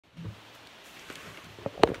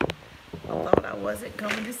y'all thought I wasn't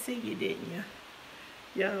coming to see you, didn't you?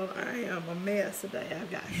 Yo, I am a mess today.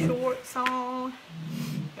 I've got shorts on.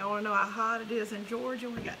 Y'all wanna know how hot it is in Georgia?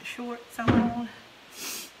 We got shorts on.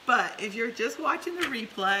 But if you're just watching the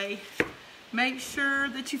replay, make sure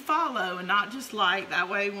that you follow and not just like. That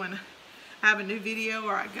way when I have a new video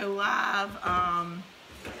or I go live,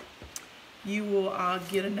 you will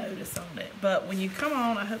get a notice on it. But when you come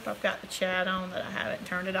on, I hope I've got the chat on, that I haven't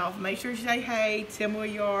turned it off. Make sure you say hey, tell me where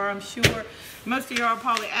you are. I'm sure most of you are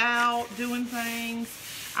probably out doing things.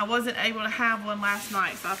 I wasn't able to have one last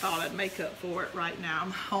night, so I thought I'd make up for it right now.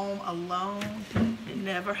 I'm home alone. It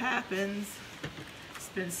never happens. It's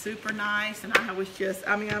been super nice, and I was just,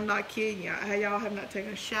 I mean, I'm not kidding you. Y'all have not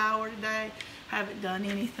taken a shower today. Haven't done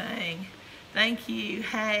anything. Thank you.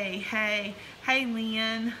 Hey,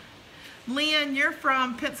 Lynn. Lynn, you're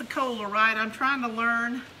from Pensacola, right? I'm trying to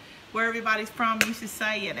learn where everybody's from used to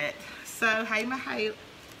saying it. So, hey, Mahala.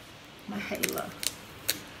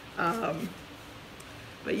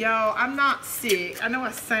 But y'all, I'm not sick. I know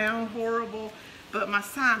I sound horrible, but my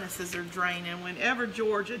sinuses are draining. Whenever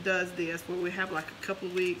Georgia does this, where we have like a couple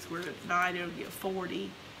of weeks where at night it'll get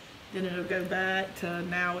 40, then it'll go back to,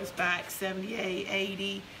 now it's back 78,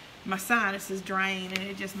 80. My sinuses drain and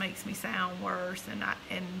it just makes me sound worse.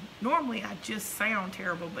 And normally I just sound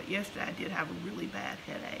terrible, but yesterday I did have a really bad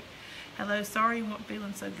headache. Hello, sorry you weren't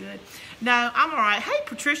feeling so good. No, I'm all right. Hey,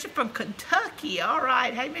 Patricia from Kentucky. All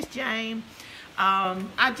right. Hey, Miss Jane.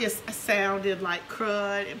 I just sounded like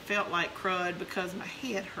crud and felt like crud because my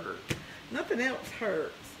head hurt. Nothing else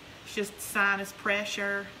hurts. It's just sinus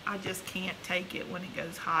pressure. I just can't take it when it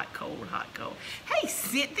goes hot, cold, hot, cold. Hey,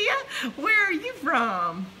 Cynthia, where are you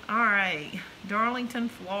from? All right, Darlington,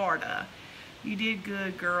 Florida. You did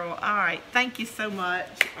good, girl. All right, thank you so much.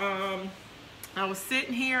 I was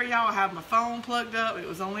sitting here, y'all. I have my phone plugged up. It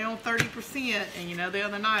was only on 30%, and you know, the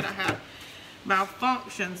other night I had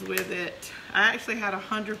malfunctions with it. I actually had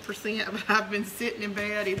 100%, but I've been sitting in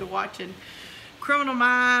bed either watching Criminal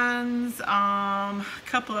Minds, a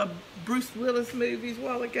couple of Bruce Willis movies a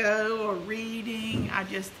while ago, or reading.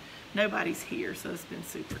 Nobody's here, so it's been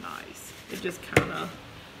super nice. It just kind of,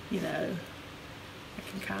 you know, I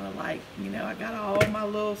can kind of like, you know, I got all my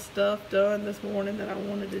little stuff done this morning that I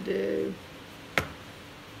wanted to do.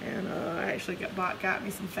 And I actually got me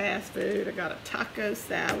some fast food. I got a taco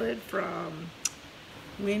salad from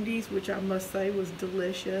Wendy's, which I must say was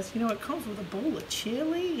delicious. You know, it comes with a bowl of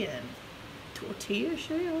chili and tortilla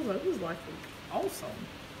shells. It was like awesome.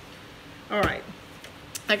 All right.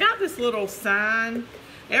 I got this little sign.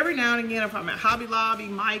 Every now and again, if I'm at Hobby Lobby,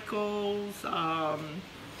 Michael's,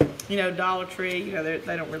 you know, Dollar Tree, you know,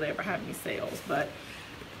 they don't really ever have any sales, but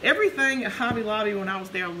everything at Hobby Lobby when I was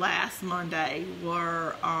there last Monday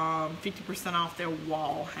were 50% off their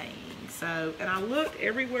wall hanging. So, and I looked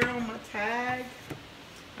everywhere on my tag.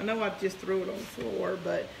 I know I just threw it on the floor,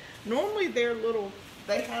 but normally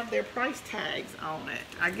they have their price tags on it.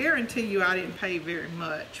 I guarantee you I didn't pay very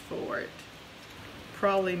much for it.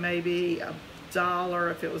 Probably maybe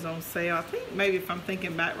 $1 if it was on sale. I think maybe, if I'm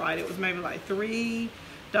thinking back right, it was maybe like $3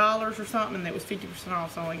 or something, and it was 50%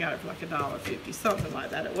 off, so I only got it for like $1.50, something like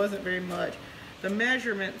that. It wasn't very much. The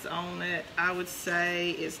measurements on it, I would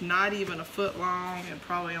say, is not even a foot long and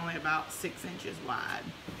probably only about 6 inches wide.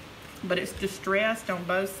 But it's distressed on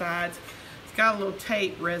both sides. It's got a little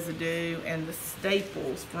tape residue and the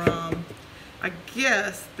staples from, I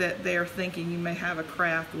guess that they're thinking you may have a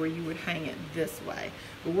craft where you would hang it this way.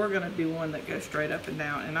 But we're gonna do one that goes straight up and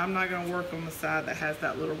down, and I'm not gonna work on the side that has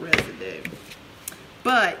that little residue.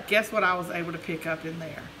 But guess what I was able to pick up in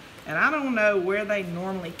there? And I don't know where they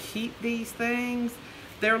normally keep these things.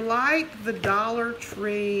 They're like the Dollar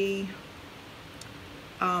Tree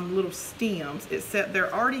little stems, except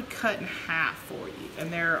they're already cut in half for you,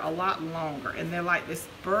 and they're a lot longer, and they're like this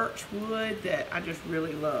birch wood that I just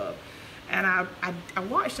really love. And I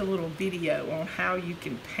watched a little video on how you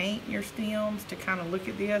can paint your stems to kind of look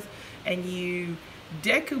at this, and you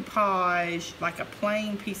decoupage like a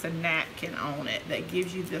plain piece of napkin on it that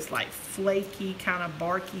gives you this like flaky, kind of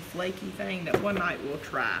barky, flaky thing that one night we'll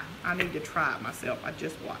try. I need to try it myself. I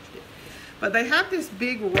just watched it. But they have this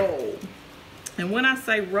big roll, and when I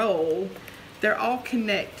say roll, they're all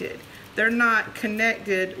connected. They're not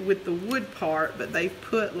connected with the wood part, but they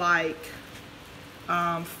put like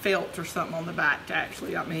felt or something on the back to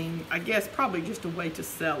actually, I mean, I guess probably just a way to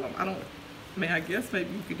sell them. I guess maybe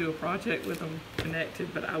you could do a project with them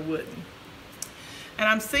connected, but I wouldn't. And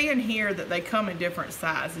I'm seeing here that they come in different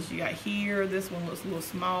sizes. You got here, this one looks a little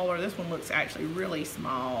smaller. This one looks actually really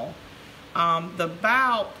small. The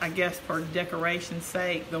bout, I guess for decoration's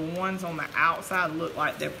sake, the ones on the outside look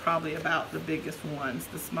like they're probably about the biggest ones.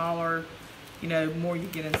 The smaller You know, the more you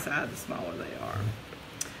get inside, the smaller they are.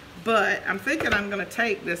 But I'm thinking I'm going to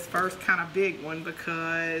take this first kind of big one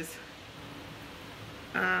because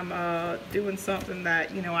I'm doing something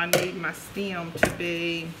that, you know, I need my stem to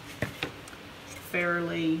be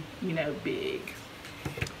fairly, you know, big.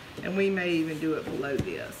 And we may even do it below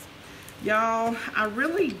this. Y'all, I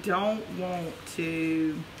really don't want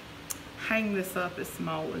to hang this up as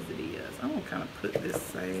small as it is. I'm going to kind of put this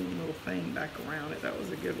same little thing back around it. That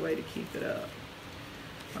was a good way to keep it up.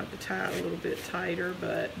 I have to tie it a little bit tighter,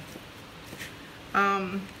 but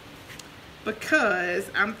because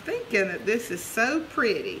I'm thinking that this is so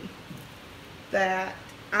pretty that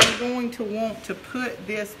I'm going to want to put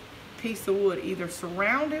this piece of wood, either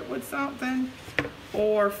surround it with something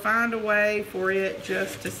or find a way for it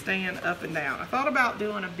just to stand up and down. I thought about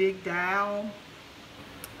doing a big dowel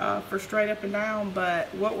for straight up and down, but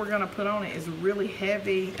what we're going to put on it is really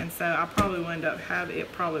heavy, and so I probably will end up having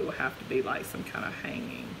it. Probably will have to be like some kind of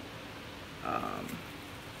hanging,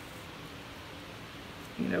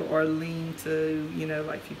 you know, or lean to, you know,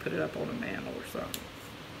 like if you put it up on a mantle or something.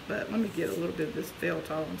 But let me get a little bit of this felt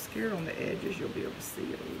off. I'm scared on the edges you'll be able to see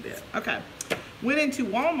it a little bit. Okay, went into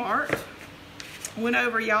Walmart. Went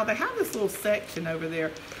over, y'all, they have this little section over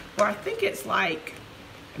there where I think it's like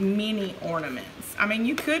mini ornaments. I mean,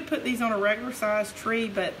 you could put these on a regular size tree,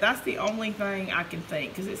 but that's the only thing I can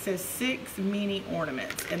think, because it says 6 mini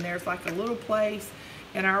ornaments, and there's like a little place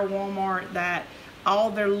in our Walmart that all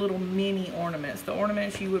their little mini ornaments, the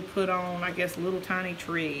ornaments you would put on, I guess, little tiny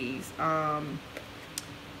trees, are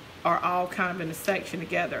all kind of in a section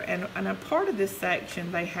together. And a part of this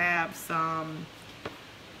section, they have some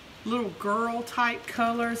little girl type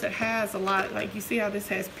colors. It has a lot, like you see how this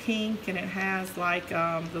has pink, and it has like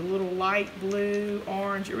the little light blue,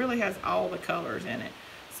 orange. It really has all the colors in it.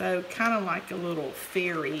 So kind of like a little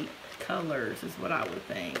fairy colors is what I would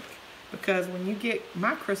think. Because when you get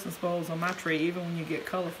my Christmas bowls on my tree, even when you get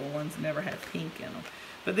colorful ones, never have pink in them.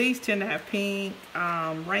 But these tend to have pink,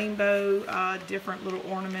 rainbow, different little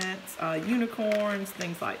ornaments, unicorns,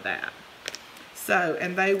 things like that. So,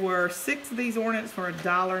 and they were 6 of these ornaments for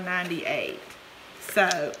 $1.98.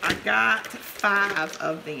 So, I got 5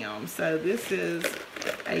 of them. So, this is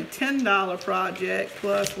a $10 project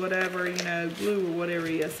plus whatever, you know, glue or whatever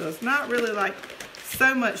it is. So, it's not really like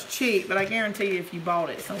so much cheap, but I guarantee you if you bought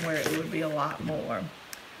it somewhere, it would be a lot more.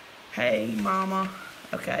 Hey, Mama.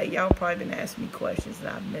 Okay, y'all probably been asking me questions and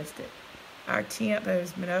I've missed it. Our temp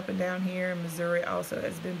has been up and down here in Missouri also.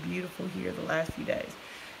 It's been beautiful here the last few days.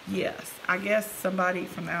 Yes, I guess somebody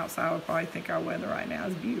from the outside would probably think our weather right now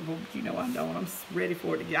is beautiful, but you know I don't. I'm ready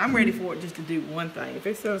for it to I'm ready for it just to do one thing. If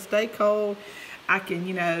it's going to stay cold, I can,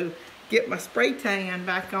 you know, get my spray tan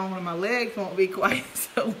back on and my legs won't be quite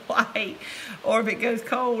so white. Or if it goes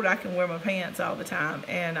cold, I can wear my pants all the time.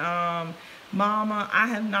 And Mama, I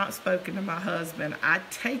have not spoken to my husband. I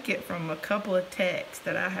take it from a couple of texts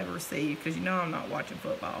that I have received, because you know I'm not watching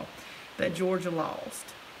football, that Georgia lost.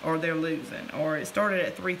 Or they're losing, or it started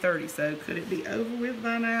at 3:30, so could it be over with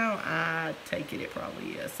by now? I take it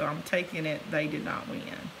probably is. So I'm taking it they did not win.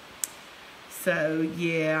 So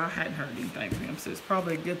yeah, I hadn't heard anything from him, so it's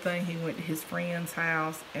probably a good thing he went to his friend's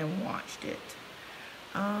house and watched it.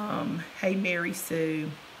 Hey Mary Sue,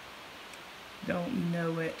 don't you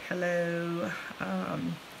know it? Hello.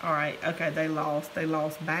 All right, okay, they lost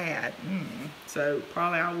bad. So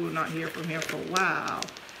probably I will not hear from him for a while,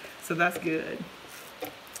 so that's good.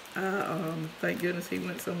 Thank goodness he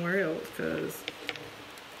went somewhere else, because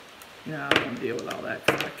you know, I don't want to deal with all that,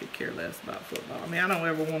 because I could care less about football. I mean, I don't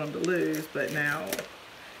ever want them to lose, but now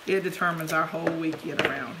it determines our whole weekend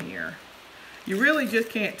around here. You really just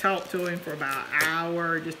can't talk to him for about an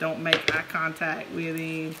hour. Just don't make eye contact with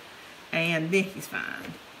him, and then he's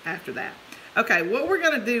fine after that. Okay, what we're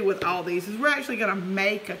going to do with all these is we're actually going to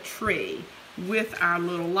make a tree with our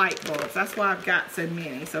little light bulbs. That's why I've got so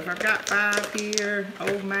many. So if I've got 5 here,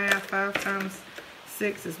 old math, 5 times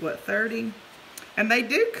 6 is what, 30? And they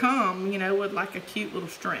do come, you know, with like a cute little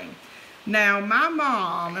string. Now my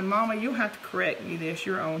mom, and Mama, you'll have to correct me this,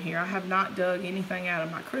 you're on here. I have not dug anything out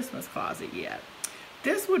of my Christmas closet yet.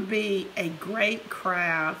 This would be a great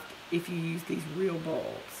craft if you use these real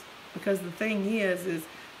bulbs. Because the thing is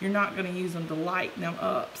you're not going to use them to light them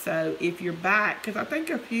up. So if you're back, because I think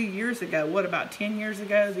a few years ago, what, about 10 years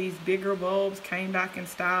ago, these bigger bulbs came back in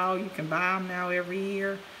style. You can buy them now every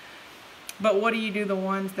year. But what do you do the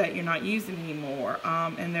ones that you're not using anymore?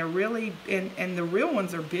 And they're really, and the real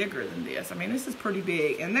ones are bigger than this. I mean, this is pretty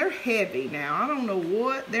big, and they're heavy now. I don't know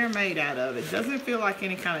what they're made out of. It doesn't feel like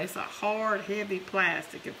any kind of, it's a hard, heavy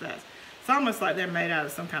plastic. It's almost like they're made out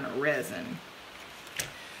of some kind of resin.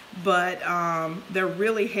 but they're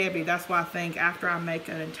really heavy. That's why I think after I make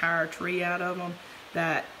an entire tree out of them,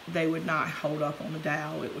 that they would not hold up on the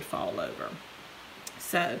dowel. It would fall over.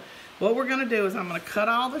 So what we're going to do is I'm going to cut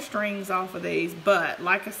all the strings off of these. But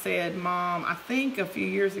like I said, Mom, I think a few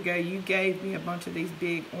years ago you gave me a bunch of these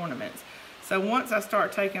big ornaments. So once I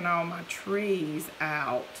start taking all my trees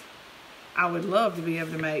out, I would love to be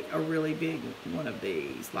able to make a really big one of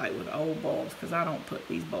these, like with old bulbs, because I don't put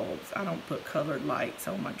these bulbs, I don't put colored lights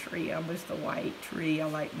on my tree. I'm just a white tree. I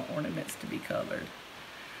like my ornaments to be colored.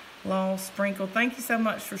 Law Sprinkle, thank you so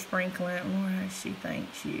much for sprinkling. Laura, she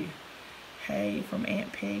thanks you. Hey, from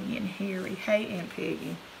Aunt Peggy and Harry. Hey, Aunt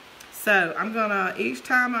Peggy. So I'm gonna, each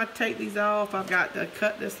time I take these off, I've got to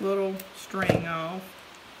cut this little string off.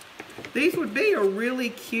 These would be a really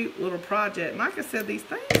cute little project. And like I said, these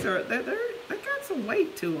things are, they got some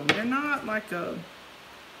weight to them. They're not like a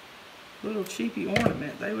little cheapy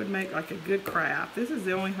ornament. They would make like a good craft. This is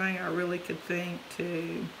the only thing I really could think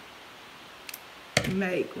to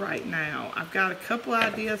make right now. I've got a couple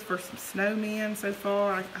ideas for some snowmen so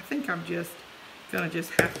far. I think I'm just gonna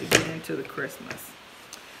have to get into the Christmas.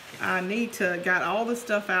 I need to got all the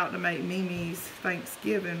stuff out to make Mimi's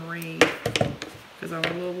Thanksgiving wreath, because I'm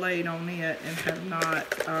a little late on it and have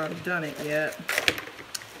not done it yet.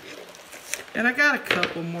 And I got a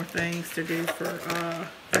couple more things to do for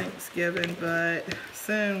Thanksgiving, but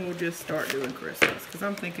soon we'll just start doing Christmas, because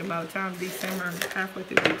I'm thinking by the time December, halfway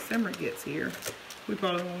through December gets here, we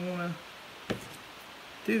probably won't want to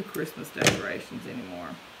do Christmas decorations anymore.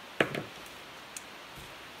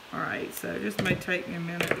 Alright, so it just may take me a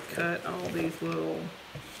minute to cut all these little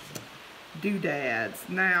doodads.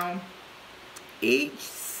 Now, each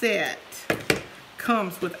set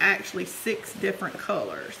comes with actually 6 different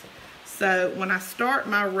colors. So when I start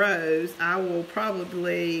my rows, I will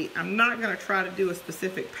probably, I'm not going to try to do a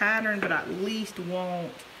specific pattern, but I at least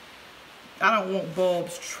won't, I don't want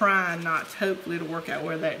bulbs trying not hopefully to work out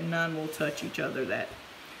where that none will touch each other.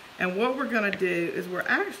 And what we're going to do is we're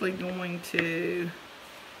actually going to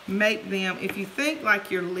make them, if you think like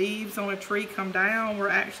your leaves on a tree come down, we're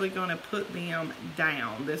actually going to put them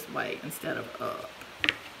down this way instead of up.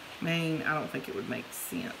 I mean, I don't think it would make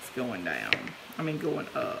sense going down. I mean, going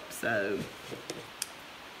up. So,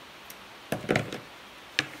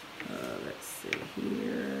 let's see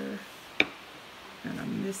here. And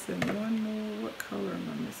I'm missing one more. What color am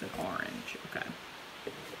I missing? Orange. Okay.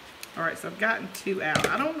 Alright, so I've gotten 2 out.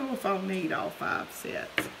 I don't know if I'll need all 5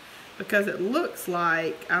 sets, because it looks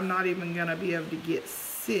like I'm not even going to be able to get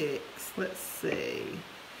 6. Let's see.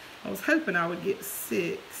 I was hoping I would get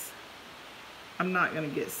 6. I'm not going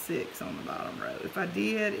to get 6 on the bottom row. If I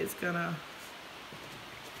did, it's going to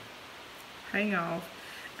hang off.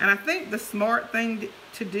 And I think the smart thing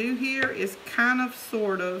to do here is kind of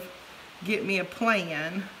sort of get me a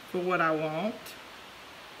plan for what I want.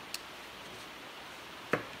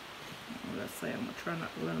 Let's say I'm going to try not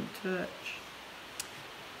to let them touch.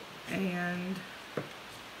 And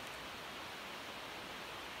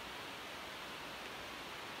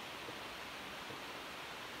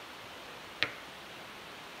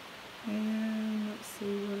let's see,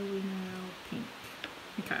 what are we now? Pink.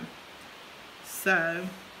 Okay. So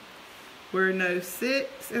we're no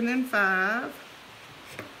 6 and then 5.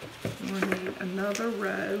 We need another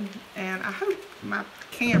row. And I hope my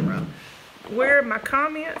camera, where my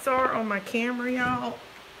comments are on my camera, y'all,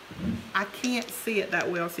 I can't see it that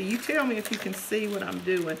well. So you tell me if you can see what I'm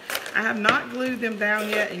doing. I have not glued them down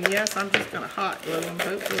yet. And yes, I'm just going to hot glue them.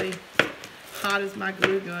 Hopefully, hot as my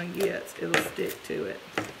glue gun gets, it'll stick to it.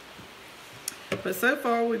 But so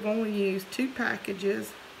far, we've only used 2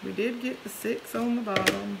 packages. We did get the 6 on the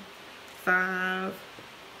bottom, 5,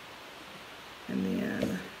 and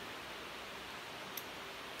then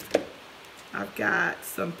I've got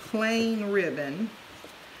some plain ribbon,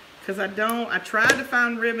 because I tried to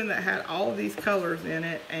find ribbon that had all these colors in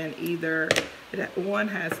it, and either one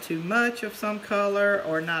has too much of some color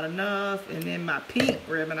or not enough. And then my pink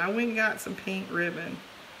ribbon, I went and got some pink ribbon,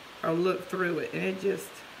 or looked through it, and it just,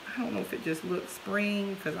 I don't know if it just looks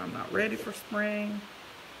spring, because I'm not ready for spring.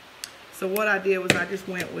 So what I did was I just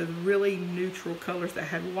went with really neutral colors that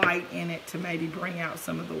had white in it to maybe bring out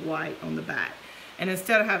some of the white on the back. And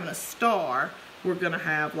instead of having a star, we're going to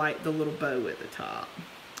have like the little bow at the top.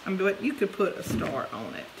 But you could put a star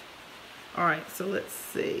on it. Alright, so let's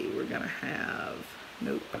see. We're going to have,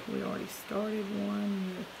 nope, we already started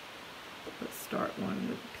one with, let's start one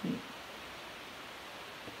with pink.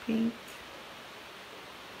 Pink.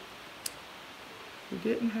 We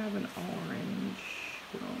didn't have an orange.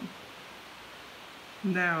 Hold on.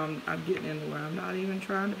 Now I'm getting into where I'm not even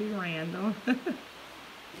trying to be random.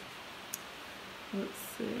 Let's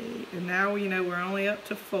see. And now, you know, we're only up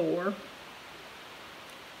to 4.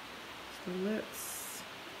 So let's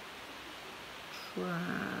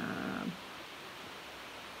try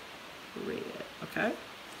red. Okay.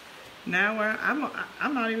 Now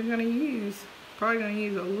I'm not even going to use, probably going to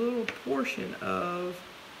use a little portion of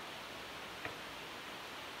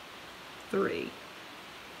 3.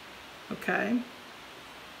 Okay.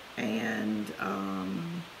 And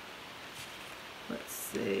let's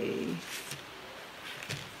see.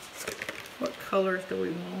 What colors do we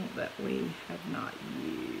want that we have not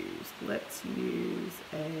used? Let's use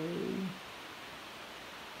a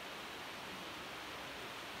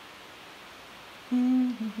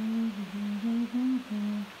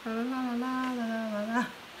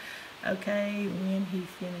okay, when he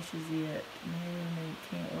finishes it, man, I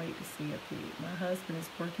can't wait to see a peek. My husband is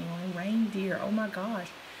working on a reindeer. Oh my gosh,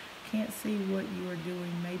 can't see what you are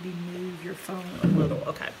doing. Maybe move your phone a little.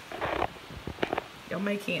 Okay. Y'all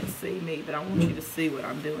can't see me, but I want you to see what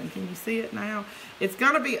I'm doing. Can you see it now? It's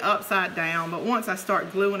going to be upside down, but once I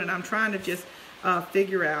start gluing it, I'm trying to just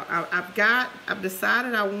figure out. I've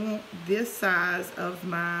decided I want this size of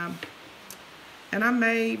my, and I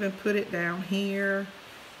may even put it down here,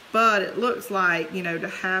 but it looks like, you know, to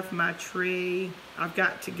have my tree, I've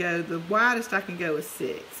got to go, the widest I can go is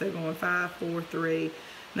 6. So going 5, 4, 3.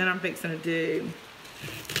 Then I'm fixing to do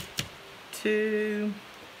 2.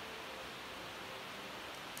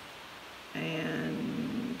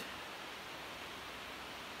 And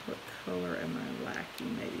what color am I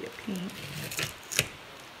lacking? Maybe a pink.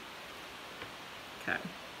 Okay.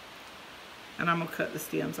 And I'm going to cut the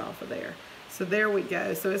stems off of there. So there we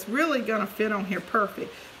go. So it's really going to fit on here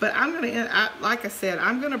perfect. But I'm going to, like I said,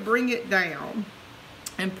 I'm going to bring it down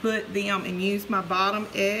and put them and use my bottom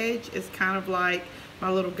edge as kind of like my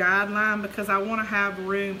little guideline, because I want to have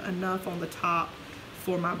room enough on the top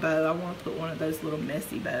for my bow. I want to put one of those little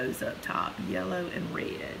messy bows up top. Yellow and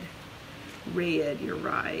red. Red, you're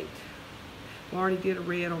right. I already did a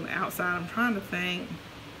red on the outside. I'm trying to think,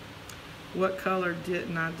 what color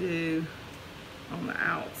didn't I do on the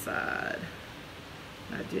outside?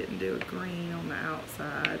 I didn't do a green on the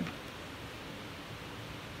outside. I'm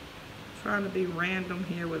trying to be random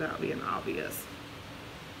here without being obvious.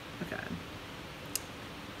 Okay.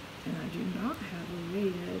 And I do not have a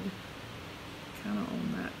red kind of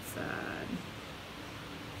on that side.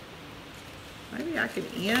 Maybe I could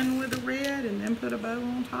end with a red and then put a bow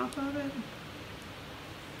on top of it.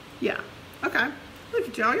 Yeah, okay. Look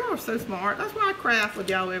at y'all, y'all are so smart. That's why I craft with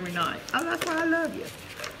y'all every night. That's why I love you.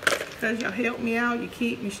 Because y'all help me out, you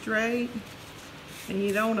keep me straight, and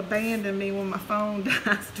you don't abandon me when my phone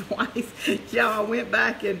dies twice. Y'all, I went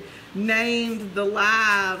back and named the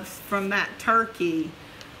lives from that turkey.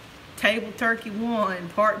 Table Turkey 1,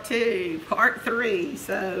 Part 2, Part 3.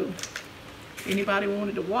 So anybody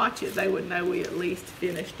wanted to watch it, they would know we at least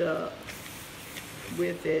finished up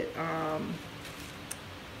with it,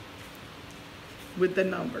 with the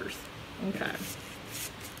numbers. Okay.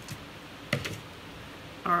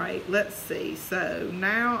 All right, let's see. So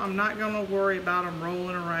now I'm not going to worry about them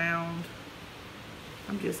rolling around.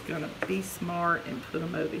 I'm just going to be smart and put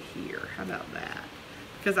them over here. How about that?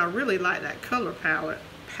 Because I really like that color palette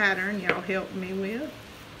pattern y'all helped me with.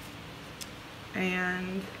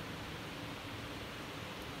 And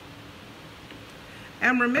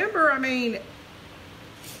remember, I mean,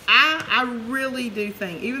 I really do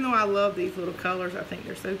think, even though I love these little colors, I think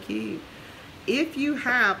they're so cute. If you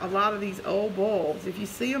have a lot of these old bulbs, if you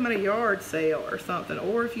see them at a yard sale or something,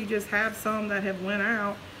 or if you just have some that have went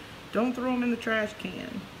out, don't throw them in the trash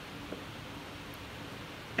can.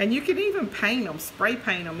 And you can even paint them, spray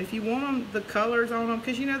paint them, if you want them, the colors on them,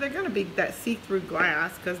 because you know they're going to be that see-through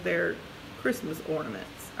glass because they're Christmas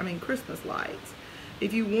ornaments. I mean, Christmas lights.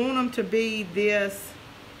 If you want them to be this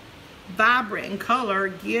vibrant in color,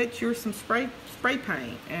 get your some spray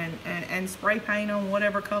paint and spray paint on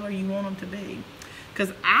whatever color you want them to be.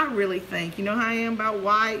 Because I really think, you know how I am about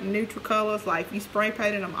white, neutral colors, like if you spray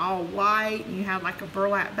painted them all white and you have like a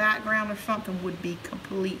burlap background or something, would be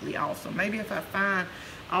completely awesome. Maybe if I find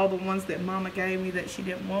all the ones that Mama gave me that she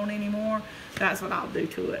didn't want anymore, that's what I'll do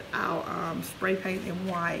to it. I'll spray paint them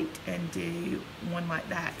white and do one like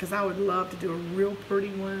that, because I would love to do a real pretty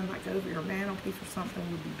one like over your mantelpiece or something.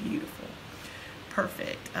 Would be beautiful.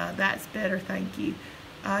 Perfect. That's better, thank you.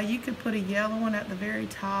 You could put a yellow one at the very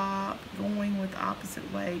top, going with the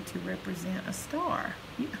opposite way to represent a star.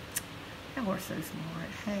 Yeah. Y'all are so smart.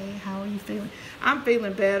 Hey, how are you feeling? I'm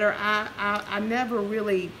feeling better. I never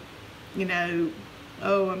really, you know,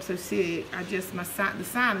 oh, I'm so sick. I just, the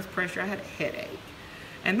sinus pressure, I had a headache.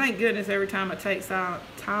 And thank goodness every time I take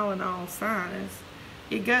Tylenol sinus,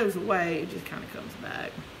 it goes away, it just kind of comes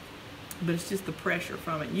back. But it's just the pressure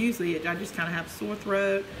from it. Usually I just kind of have a sore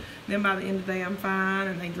throat. Then by the end of the day I'm fine,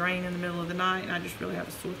 and they drain in the middle of the night, and I just really have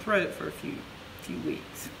a sore throat for a few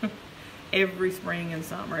weeks. Every spring and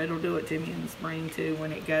summer. It'll do it to me in the spring too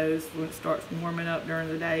when it starts warming up during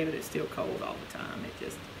the day, but it's still cold all the time.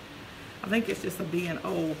 I think it's just a being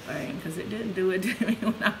old thing, because it didn't do it to me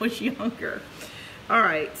when I was younger. All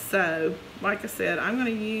right, so like I said, I'm going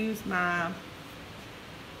to use my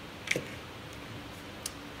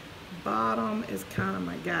bottom as kind of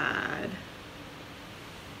my guide.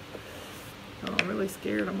 Oh, I'm really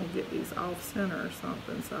scared I'm going to get these off center or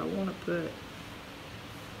something, so I want to put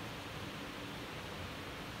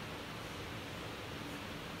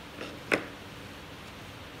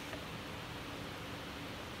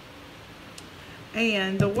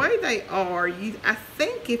and the way they are, I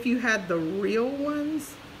think if you had the real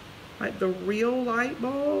ones, like the real light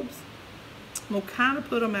bulbs, we'll kind of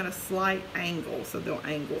put them at a slight angle, so they'll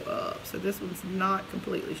angle up. So this one's not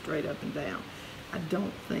completely straight up and down, I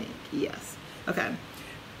don't think. Yes. Okay.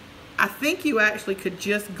 I think you actually could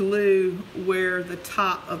just glue where the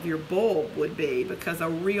top of your bulb would be, because a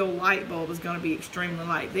real light bulb is going to be extremely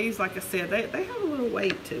light. These, like I said, they have a little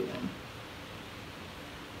weight to them.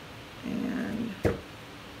 And let's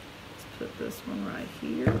put this one right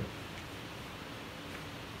here.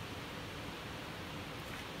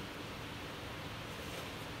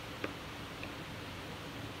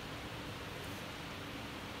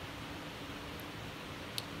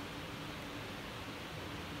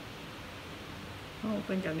 I don't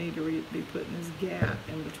think I need to be putting this gap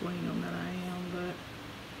in between them that I am, but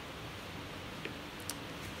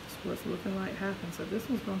it's what's looking like happening. So this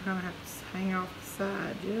one's going to kind of have to hang off the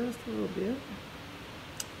side just a little bit.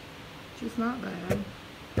 Just not bad.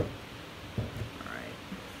 Alright.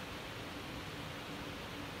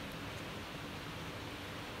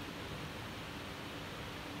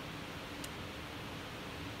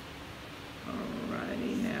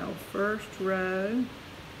 Alrighty, now first row.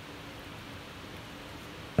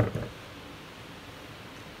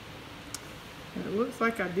 It looks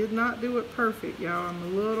like I did not do it perfect, y'all. I'm a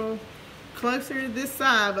little closer to this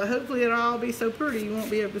side, but hopefully it'll all be so pretty you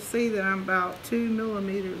won't be able to see that I'm about 2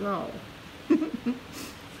 millimeters off.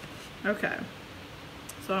 Okay,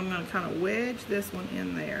 so I'm going to kind of wedge this one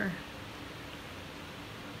in there,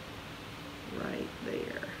 right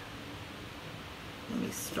there. Let me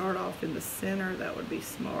start off in the center, that would be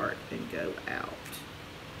smart, and go out.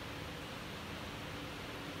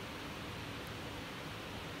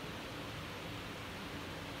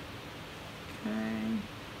 Okay.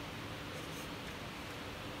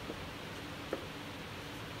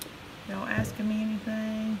 Y'all asking me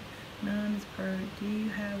anything? None is perfect. Do you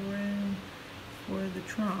have room for the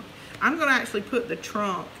trunk? I'm going to actually put the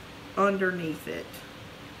trunk underneath it.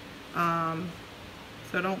 So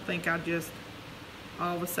I don't think I just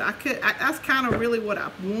all of a sudden, that's kind of really what I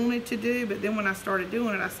wanted to do, but then when I started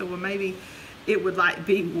doing it, I said, well, maybe it would like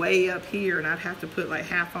be way up here and I'd have to put like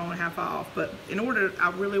half on, half off. But in order, I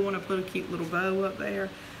really want to put a cute little bow up there.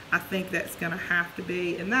 I think that's going to have to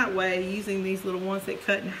be, and that way, using these little ones that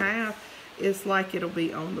cut in half, it's like it'll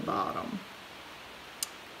be on the bottom.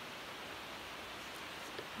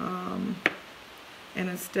 And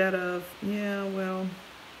instead of, yeah, well,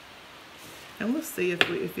 and let's see if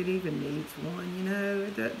it even needs one, you know.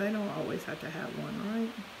 They don't always have to have one, right?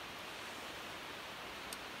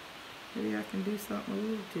 Maybe I can do something a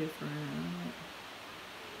little different.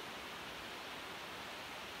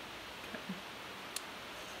 Okay.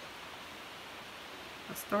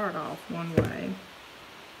 I start off one way.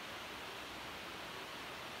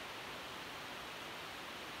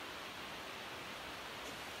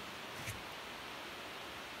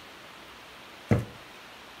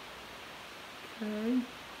 Okay.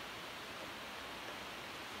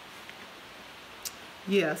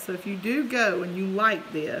 Yeah, so if you do go and you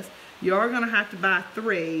like this, you are going to have to buy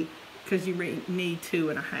 3 because you need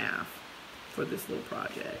 2.5 for this little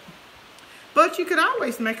project. But you could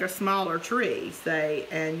always make a smaller tree, say,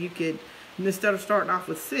 and you could, instead of starting off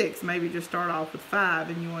with 6, maybe just start off with 5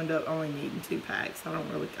 and you end up only needing 2 packs. I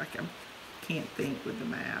can't think with the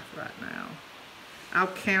math right now. I'll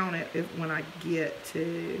count it when I get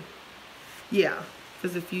to, yeah,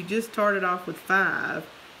 because if you just started off with 5,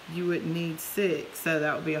 you would need 6, so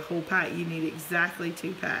that would be a whole pack. You need exactly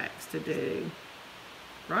 2 packs to do,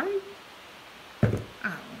 right? I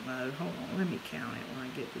don't know. Hold on, let me count it when I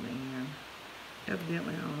get to the end.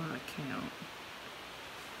 Evidently, I don't know how to count.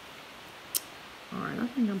 All right, I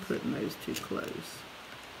think I'm putting those too close.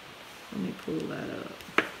 Let me pull that up.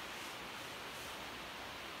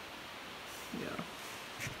 Yeah.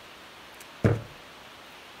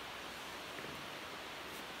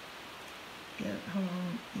 Yeah, hold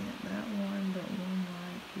on. Yeah, that one, but one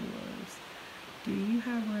like yours. Do you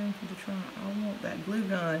have room for the trunk? I want that glue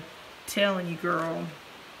gun. Telling you, girl,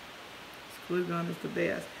 this glue gun is the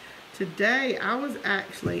best. Today, I was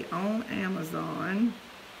actually on Amazon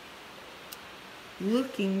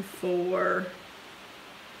looking for,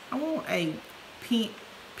 I want a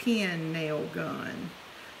pen nail gun.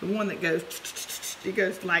 The one that goes, it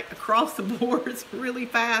goes like across the boards really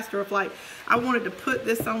fast. Or if like I wanted to put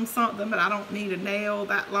this on something, but I don't need a nail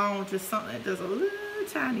that long, just something that does a little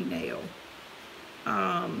tiny nail.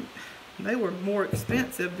 They were more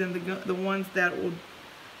expensive than the ones that would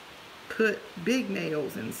put big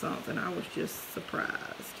nails in something. I was just surprised.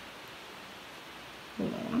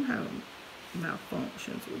 Hold on, I'm having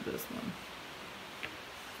malfunctions with this one.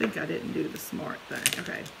 I think I didn't do the smart thing.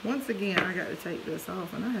 Okay, once again, I got to take this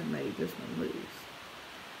off, and I have made this one loose.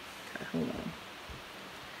 Okay, hold on.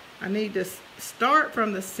 I need to start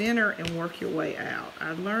from the center and work your way out.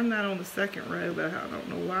 I learned that on the second row, but I don't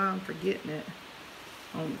know why I'm forgetting it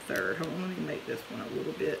on the third. Hold on, let me make this one a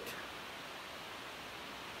little bit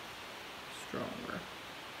stronger.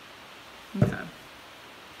 Okay.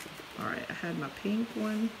 All right, I had my pink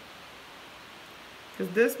one.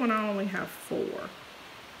 Because this one I only have 4.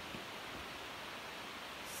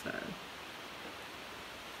 So,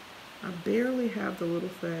 I barely have the little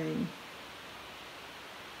thing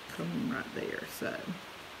coming right there, so.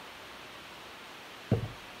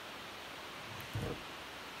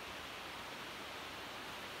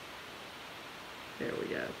 There we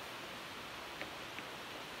go.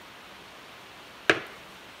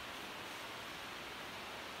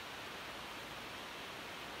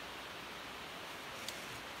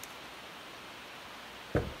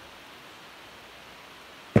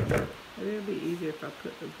 It'll be easier if I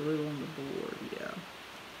put the glue on the board, yeah.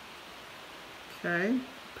 Okay,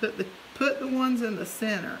 put the ones in the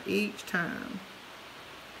center each time.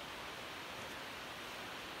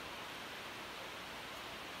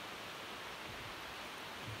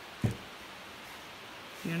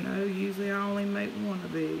 You know, usually I only make one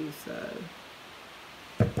of these, so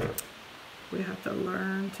we have to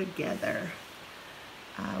learn together.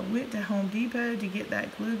 I went to Home Depot to get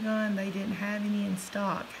that glue gun. They didn't have any in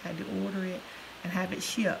stock. Had to order it and have it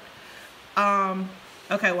shipped.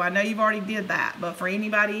 Okay, well, I know you've already did that, but for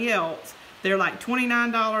anybody else, they're like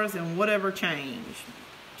 $29 and whatever change.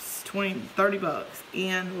 30 bucks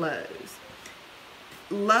in Lowe's.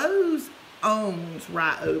 Lowe's owns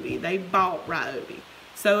Ryobi. They bought Ryobi.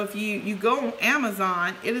 So if you go on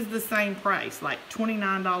Amazon, it is the same price, like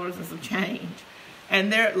 $29 and some change.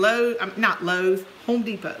 And they're Lowe's, not Lowe's, Home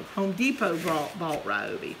Depot. Home Depot bought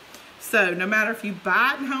Ryobi. So no matter if you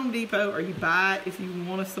buy it in Home Depot or you buy it, if you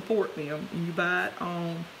want to support them, and you buy it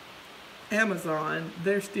on Amazon,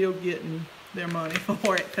 they're still getting their money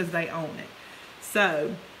for it because they own it.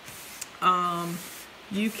 So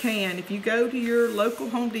you can, if you go to your local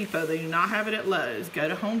Home Depot, they do not have it at Lowe's, go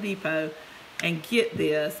to Home Depot and get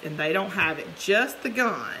this, and they don't have it, just the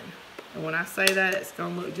gun. And when I say that, it's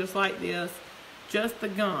going to look just like this. Just the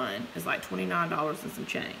gun is like $29 and some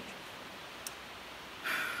change.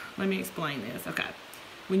 Let me explain this. Okay.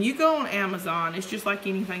 When you go on Amazon, it's just like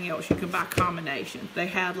anything else. You can buy combinations. They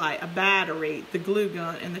had like a battery, the glue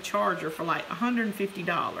gun, and the charger for like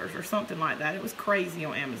 $150 or something like that. It was crazy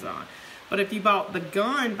on Amazon. But if you bought the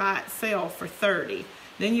gun by itself for $30,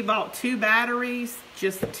 then you bought 2 batteries,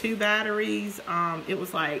 just 2 batteries, it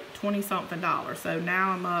was like $20-something. So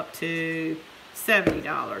now I'm up to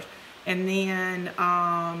 $70. And then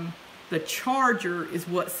the charger is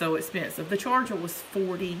what's so expensive. The charger was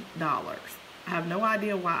 $40. I have no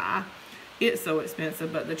idea why it's so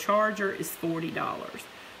expensive, but the charger is $40.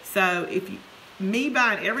 So if me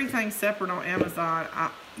buying everything separate on Amazon,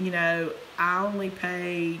 I only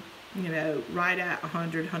paid, right at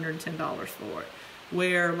 $100, $110 for it.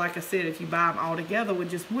 Where, like I said, if you buy them all together with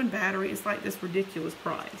just one battery, it's like this ridiculous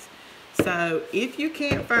price. So if you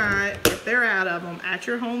can't find, if they're out of them at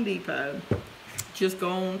your Home Depot, just go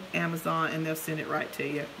on Amazon and they'll send it right to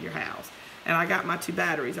you, your house. And I got my 2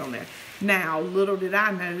 batteries on there. Now, little did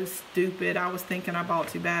I know, stupid, I was thinking I bought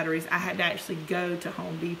 2 batteries. I had to actually go to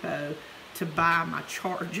Home Depot to buy my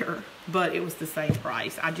charger, but it was the same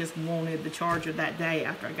price. I just wanted the charger that day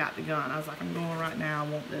after I got the gun. I was like, I'm going right now, I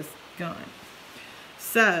want this gun.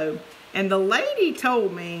 So, and the lady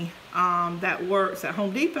told me that works at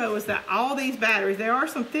Home Depot is that all these batteries, there are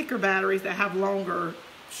some thicker batteries that have longer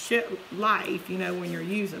life, when you're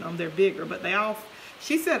using them, they're bigger, but they all,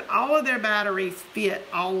 she said all of their batteries fit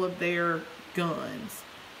all of their guns.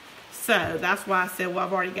 So that's why I said, well,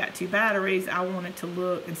 I've already got 2 batteries. I wanted to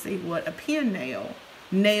look and see what a pen nail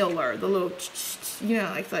nailer, the little, you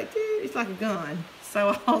know, it's like a gun.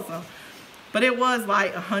 So awesome. But it was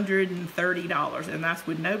like $130, and that's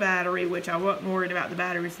with no battery, which I wasn't worried about the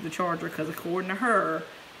batteries of the charger, because according to her,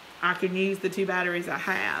 I can use the 2 batteries I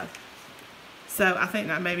have. So I think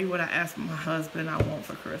that maybe what I asked my husband I want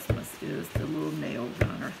for Christmas is the little nail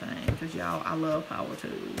gunner thing, because y'all, I love power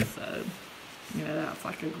tools. So, you know, that's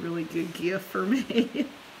like a really good gift for me.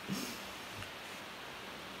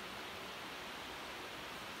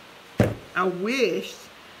 I wish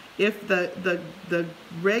if the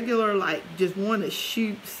regular, like, just one that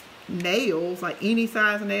shoots nails, like any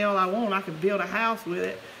size nail I want, I could build a house with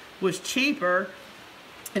it, was cheaper.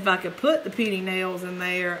 If I could put the penny nails in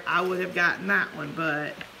there, I would have gotten that one,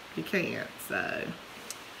 but you can't. So,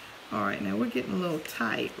 all right, now we're getting a little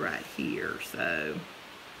tight right here, so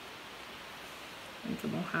I think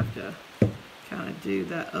I'm gonna have to kind of do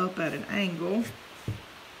that up at an angle.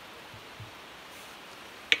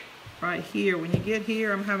 Right here, when you get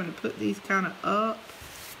here, I'm having to put these kind of up.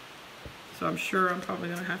 So I'm sure I'm probably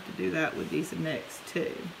gonna have to do that with these next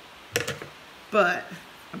two. But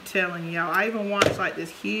I'm telling y'all, I even watched like this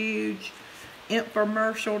huge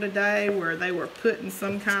infomercial today where they were putting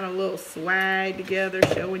some kind of little swag together,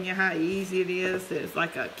 showing you how easy it is. It's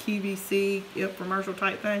like a QVC infomercial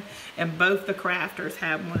type thing. And both the crafters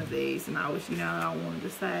have one of these. And I was, you know, I wanted to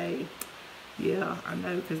say, yeah, I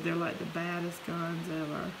know, because they're like the baddest guns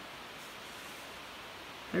ever.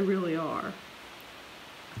 They really are.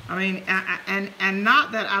 I mean, and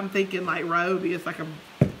not that I'm thinking like Ryobi is like a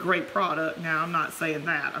great product. Now, I'm not saying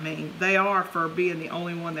that. I mean, they are, for being the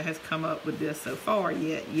only one that has come up with this so far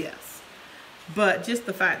yet, yes. But just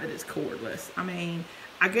the fact that it's cordless. I mean,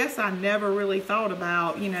 I guess I never really thought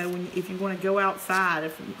about, you know, if you want to go outside,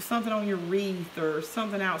 if something on your wreath or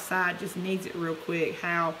something outside just needs it real quick,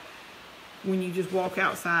 how when you just walk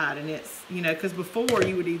outside and it's, you know, because before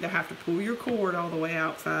you would either have to pull your cord all the way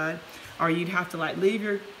outside, or you'd have to like leave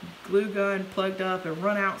your glue gun plugged up and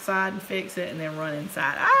run outside and fix it and then run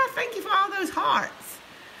inside. Ah, thank you for all those hearts.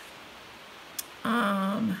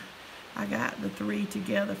 I got the 3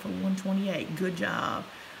 together for $128. Good job.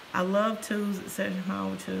 I love tools at Session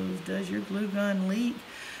Power Tools. Does your glue gun leak?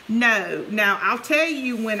 No. Now, I'll tell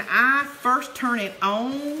you, when I first turn it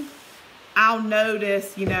on, I'll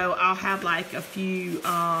notice, you know, I'll have like a few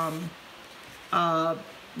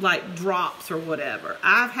like drops or whatever.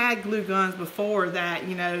 I've had glue guns before that,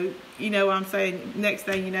 you know what I'm saying, next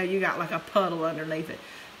thing you know, you got like a puddle underneath it.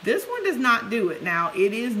 This one does not do it. Now,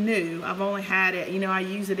 it is new. I've only had it, you know, I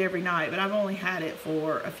use it every night, but I've only had it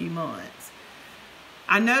for a few months.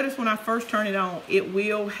 I noticed when I first turn it on, it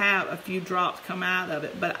will have a few drops come out of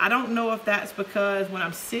it, but I don't know if that's because when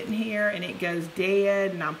I'm sitting here and it goes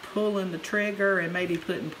dead and I'm pulling the trigger and maybe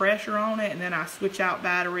putting pressure on it, and then I switch out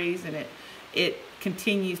batteries and it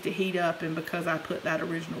continues to heat up, and because I put that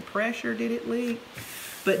original pressure, did it leak?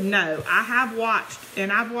 But no, I have watched,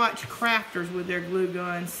 and I've watched crafters with their glue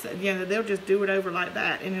guns, you know, they'll just do it over like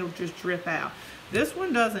that and it'll just drip out. This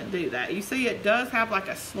one doesn't do that. You see, it does have like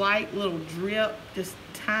a slight little drip, just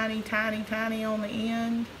tiny, tiny, tiny on the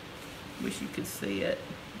end. Wish you could see it.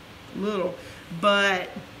 Little. But,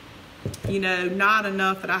 you know, not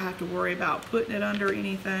enough that I have to worry about putting it under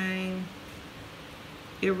anything.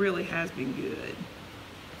 It really has been good.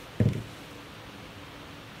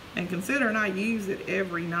 And considering I use it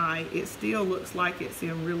every night, it still looks like it's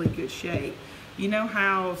in really good shape. You know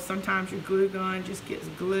how sometimes your glue gun just gets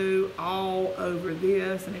glue all over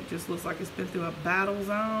this and it just looks like it's been through a battle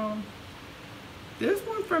zone? This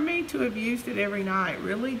one, for me to have used it every night,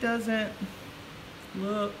 really doesn't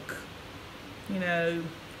look, you know,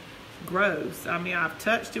 gross. I mean, I've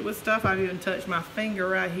touched it with stuff. I've even touched my finger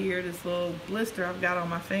right here, this little blister I've got on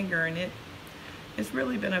my finger, and it's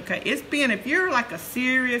really been okay. It's been, if you're like a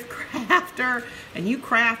serious crafter and you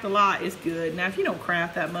craft a lot, it's good. Now, if you don't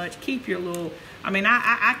craft that much, keep your little, I mean,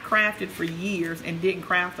 I crafted for years and didn't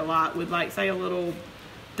craft a lot with, like, say, a little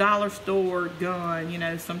dollar store gun, you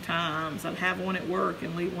know. Sometimes I'd have one at work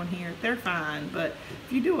and leave one here. They're fine, but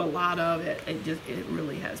if you do a lot of it, it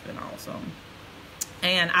really has been awesome.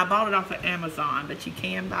 And I bought it off of Amazon, but you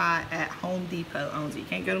can buy at Home Depot owns it. You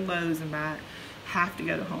can't go to Lowe's and buy it. Have to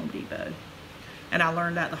go to Home Depot. And I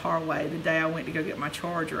learned that the hard way. The day I went to go get my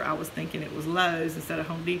charger, I was thinking it was Lowe's instead of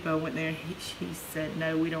Home Depot. I went there and he said,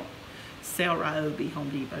 no, we don't sell Ryobi, Home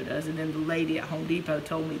Depot does. And then the lady at Home Depot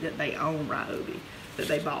told me that they own Ryobi, that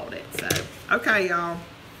they bought it. So, okay, y'all,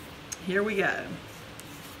 here we go.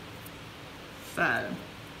 So,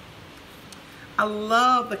 I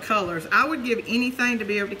love the colors. I would give anything to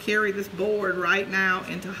be able to carry this board right now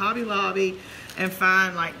into Hobby Lobby and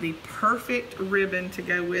find like the perfect ribbon to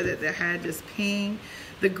go with it that had this pink.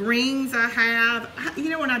 The greens I have, you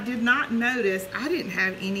know, and I did not notice, I didn't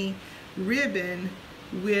have any ribbon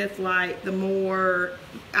with like the more,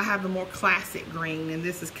 I have the more classic green, and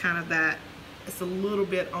this is kind of that, it's a little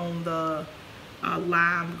bit on the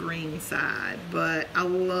lime green side, but I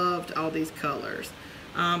loved all these colors.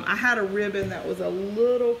 I had a ribbon that was a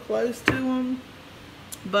little close to them,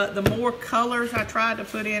 but the more colors I tried to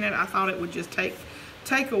put in it, I thought it would just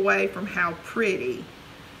take away from how pretty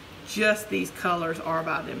just these colors are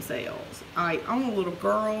by themselves. On the little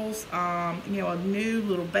girls, you know, a new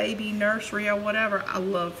little baby nursery or whatever, I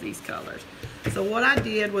love these colors. So what I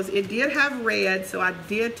did was, it did have red, so I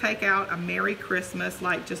did take out a Merry Christmas,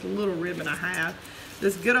 like just a little ribbon I have.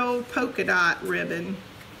 This good old polka dot ribbon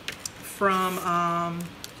from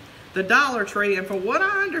the Dollar Tree, and for what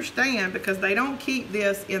I understand, because they don't keep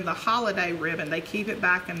this in the holiday ribbon, they keep it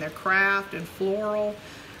back in their craft and floral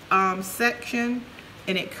section,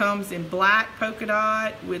 and it comes in black polka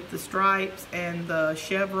dot with the stripes and the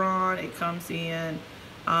chevron. It comes in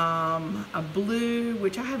a blue,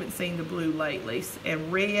 which I haven't seen the blue lately,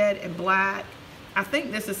 and red and black. I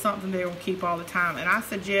think this is something they will keep all the time, and I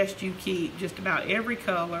suggest you keep just about every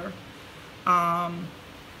color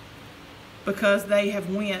because they have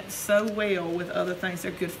went so well with other things. They're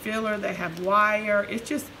good filler, they have wire. It's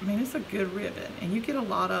just, I mean, it's a good ribbon, and you get a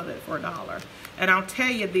lot of it for $1. And I'll tell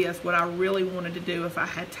you this, what I really wanted to do if I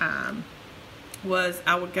had time was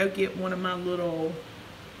I would go get one of my little,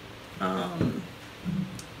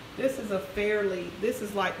 this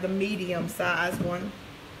is like the medium size one.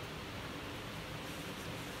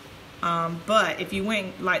 But if you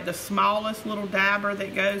went like the smallest little dabber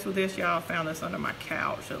that goes with this, y'all, found this under my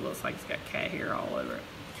couch, so it looks like it's got cat hair all over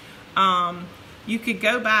it. You could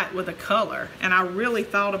go back with a color, and I really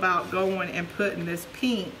thought about going and putting this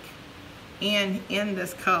pink in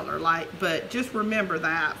this color, but just remember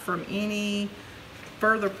that from any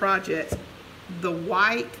further projects, the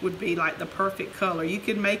white would be like the perfect color. You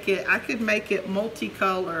could make it, I could make it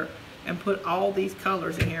multicolor and put all these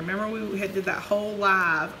colors in here. Remember we did that whole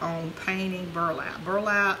live on painting burlap.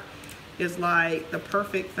 Burlap is like the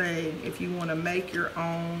perfect thing if you want to make your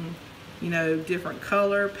own, you know, different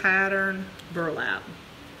color pattern burlap.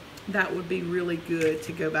 That would be really good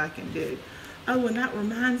to go back and do. Oh, and that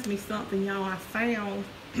reminds me something, y'all, I found.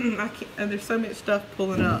 And there's so much stuff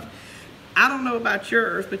pulling up. I don't know about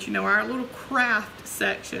yours, but you know, our little craft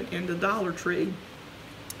section in the Dollar Tree,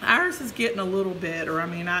 ours is getting a little better. I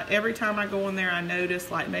mean, every time I go in there, I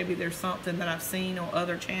notice like maybe there's something that I've seen on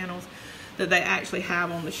other channels that they actually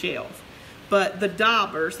have on the shelf. But the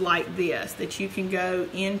daubers like this, that you can go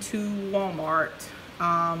into Walmart,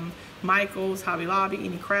 Michael's, Hobby Lobby,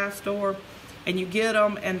 any craft store, and you get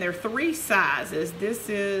them, and they're 3 sizes. This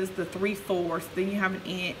is the 3/4, then you have an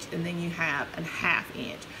inch, and then you have a 1/2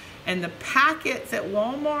 inch. And the packets at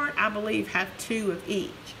Walmart, I believe, have 2 of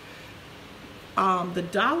each. The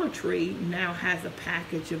Dollar Tree now has a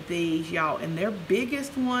package of these, y'all, and their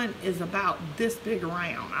biggest one is about this big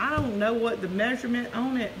around. I don't know what the measurement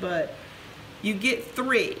on it, but you get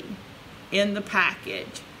 3 in the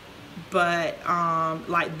package. But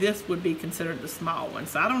like this would be considered the small one.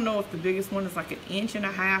 So I don't know if the biggest one is like 1.5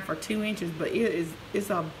 inches or 2 inches, but it's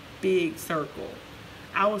a big circle.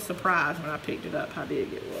 I was surprised when I picked it up how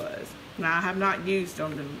big it was. Now I have not used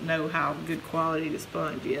them to know how good quality the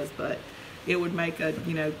sponge is, but it would make a,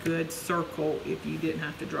 you know, good circle if you didn't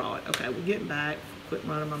have to draw it. Okay, we're getting back. Quit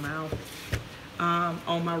running my mouth.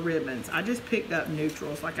 On my ribbons, I just picked up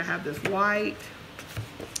neutrals. Like I have this white.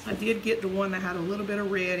 I did get the one that had a little bit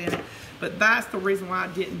of red in it, but that's the reason why I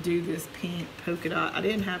didn't do this pink polka dot. I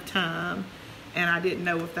didn't have time, and I didn't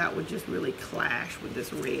know if that would just really clash with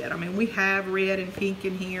this red. I mean, we have red and pink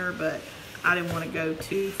in here, but I didn't want to go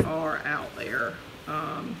too far out there.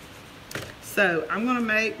 So I'm going to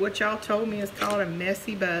make what y'all told me is called a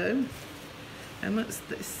messy bow, and let's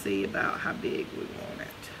see about how big we want it.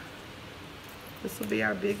 This will be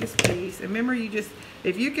our biggest piece. And remember,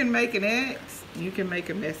 if you can make an X, you can make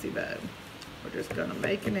a messy bow. We're just gonna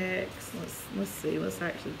make an X. Let's see, let's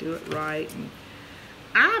actually do it right. And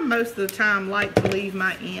I most of the time like to leave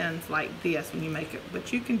my ends like this when you make it,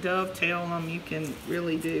 but you can dovetail them. You can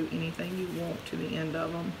really do anything you want to the end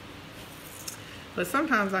of them. But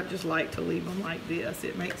sometimes I just like to leave them like this.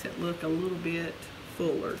 It makes it look a little bit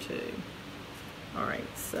fuller too. All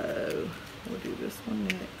right, so we'll do this one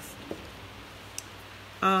next.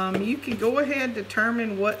 You can go ahead and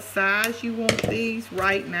determine what size you want these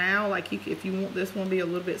right now. Like if you want this one to be a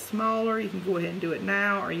little bit smaller, you can go ahead and do it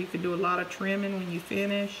now, or you can do a lot of trimming when you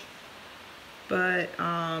finish. But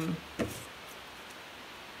I'm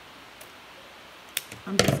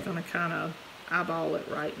just gonna kind of eyeball it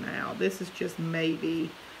right now. This is just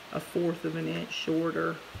maybe 1/4 of an inch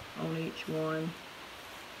shorter on each one.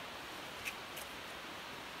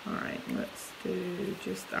 All right, let's do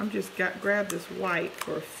grab this white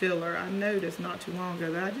for a filler. I noticed not too long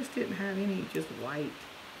ago that I just didn't have any just white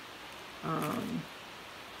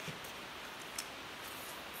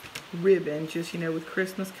ribbon. Just, you know, with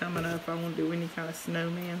Christmas coming up, I want to do any kind of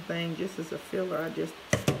snowman thing just as a filler. I just,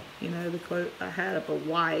 you know, I had up a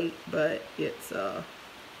white, but it's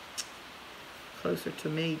closer to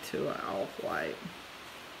me to an off-white.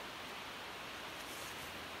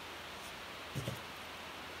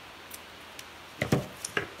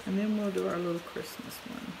 And then we'll do our little Christmas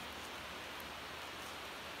one.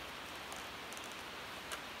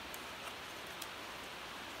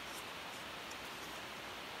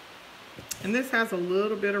 And this has a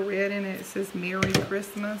little bit of red in it. It says Merry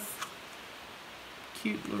Christmas.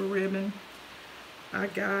 Cute little ribbon. I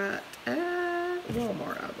got at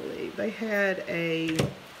Walmart, I believe. They had a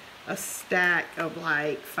stack of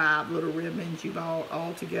like 5 little ribbons you bought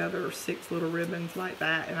all together, or 6 little ribbons like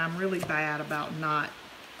that. And I'm really bad about not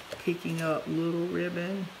picking up little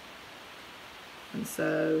ribbon, and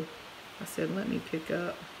so I said, let me pick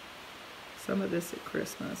up some of this at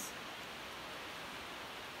Christmas.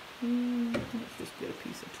 Let's just get a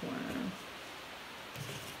piece of twine.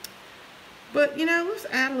 But you know, let's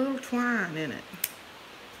add a little twine in it.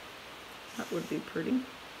 That would be pretty.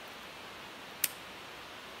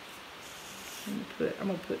 I'm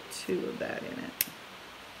gonna put 2 of that in it.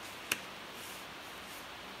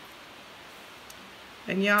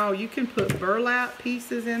 And y'all, you can put burlap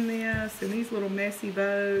pieces in this, and these little messy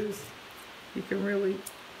bows. You can really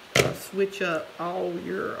switch up all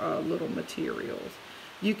your little materials.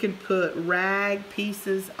 You can put rag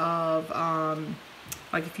pieces of,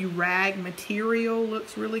 like if you rag material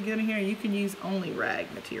looks really good in here, you can use only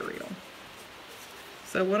rag material.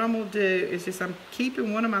 So what I'm going to do is just, I'm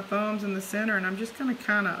keeping one of my thumbs in the center, and I'm just going to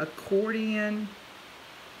kind of accordion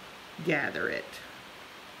gather it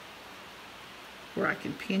where I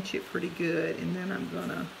can pinch it pretty good, and then I'm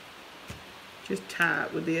gonna just tie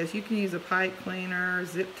it with this. You can use a pipe cleaner,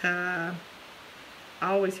 zip tie.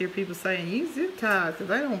 I always hear people saying, use zip ties because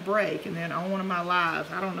they don't break. And then on one of my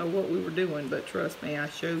lives, I don't know what we were doing, but trust me, I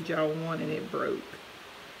showed y'all one and it broke.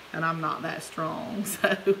 And I'm not that strong,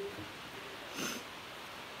 so.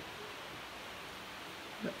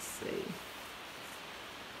 Let's see.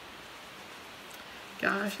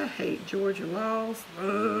 Gosh, I hate Georgia laws.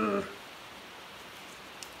 Ugh.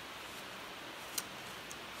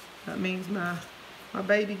 That means my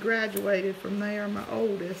baby graduated from there, my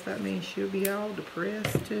oldest. That means she'll be all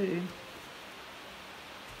depressed too.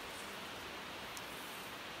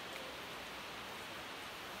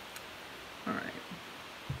 All right.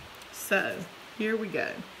 So, here we go.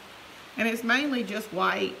 And it's mainly just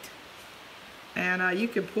white. And you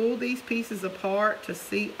can pull these pieces apart to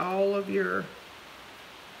see all of your,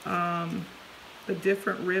 the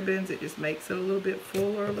different ribbons. It just makes it a little bit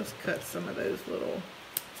fuller. Let's cut some of those little,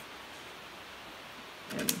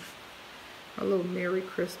 and a little Merry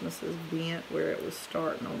Christmases bent where it was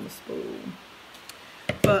starting on the spool.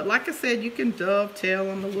 But like I said, you can dovetail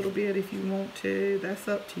them a little bit if you want to. That's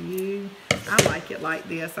up to you. I like it like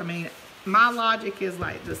this. I mean, my logic is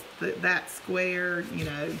like just that square, you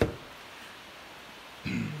know.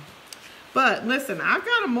 But listen, I've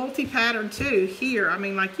got a multi-pattern too here. I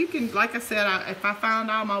mean, like you can, like I said, if I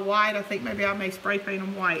found all my white, I think maybe I may spray paint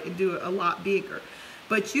them white and do it a lot bigger.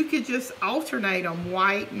 But you could just alternate them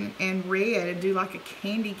white and red and do like a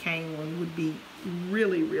candy cane one would be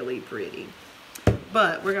really, really pretty.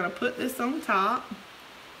 But we're going to put this on top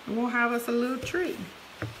and we'll have us a little tree.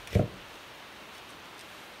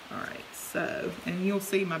 Alright, so, and you'll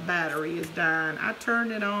see my battery is dying. I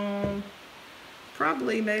turned it on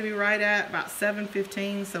probably maybe right at about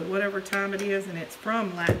 7:15, so whatever time it is, and it's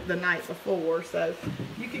from like the night before, so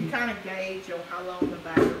you can kind of gauge on how long the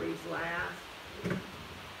batteries last. I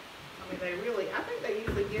mean, they really, I think they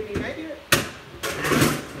usually give me maybe an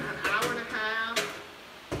hour and a half,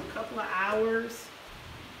 a couple of hours.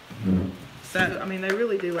 So, I mean, they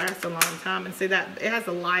really do last a long time. And see that, it has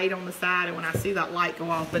a light on the side, and when I see that light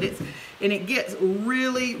go off, but it gets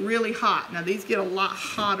really, really hot. Now, these get a lot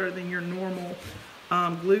hotter than your normal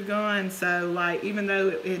glue gun. So, like, even though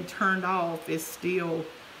it turned off, it's still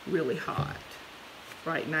really hot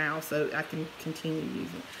right now. So, I can continue using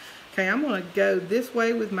it. Okay, I'm going to go this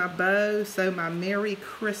way with my bow, so my Merry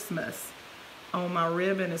Christmas on my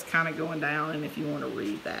ribbon is kind of going down, and if you want to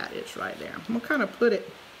read that, it's right there. I'm going to kind of put it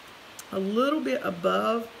a little bit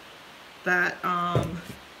above that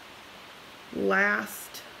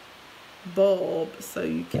last bulb so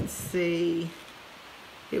you can see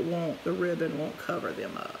the ribbon won't cover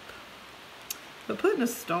them up. But putting a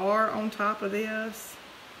star on top of this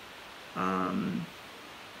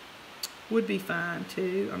would be fine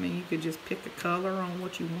too. I mean, you could just pick a color on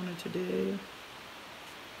what you wanted to do.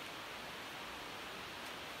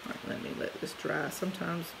 All right, let me let this dry.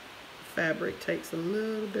 Sometimes fabric takes a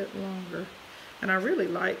little bit longer. And I really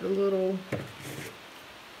like the little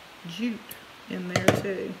jute in there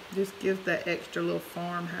too. Just gives that extra little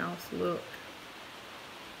farmhouse look.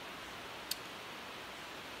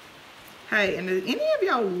 Hey, and do any of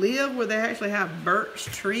y'all live where they actually have birch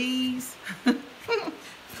trees?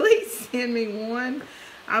 Please send me one.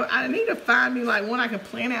 I need to find me like one I can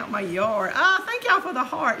plant out in my yard. Ah, thank y'all for the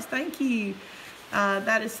hearts. Thank you.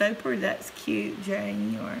 That is so pretty. That's cute,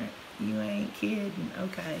 Jane. You ain't kidding.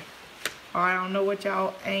 Okay. All right, I don't know what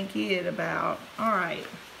y'all ain't kidding about. All right.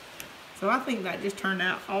 So I think that just turned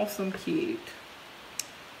out awesome cute.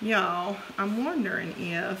 Y'all, I'm wondering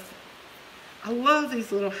if, I love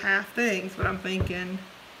these little half things, but I'm thinking,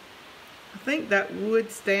 I think that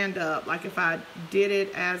would stand up. Like if I did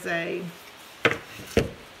it as a,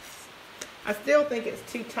 I still think it's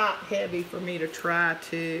too top heavy for me to try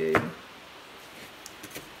to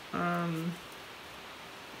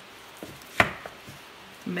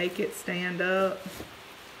make it stand up.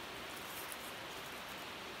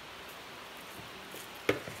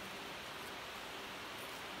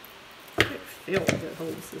 Felt that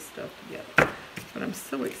holds this stuff together. But I'm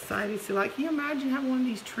so excited. So like, can you imagine having one of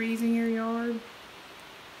these trees in your yard?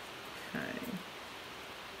 Okay.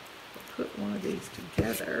 I'll put one of these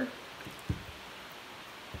together.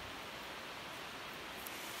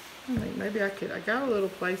 I think maybe I got a little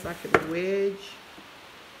place I could wedge.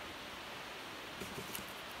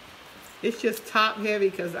 It's just top heavy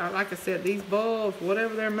because, like I said, these bulbs,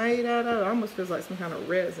 whatever they're made out of, it almost feels like some kind of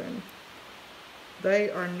resin.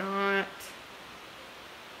 They are not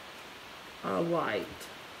light.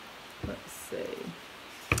 Let's see.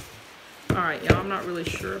 Alright, y'all, I'm not really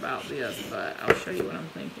sure about this, but I'll show you what I'm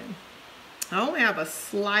thinking. I only have a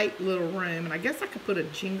slight little room, and I guess I could put a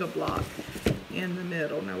Jenga block in the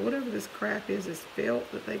middle. Now, whatever this crap is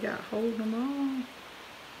felt that they got holding them on.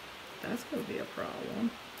 That's going to be a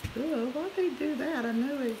problem. Ugh, why'd they do that? I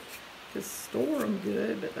know they could store them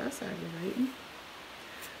good, but that's aggravating.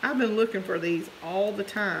 I've been looking for these all the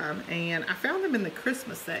time, and I found them in the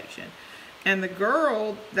Christmas section. And the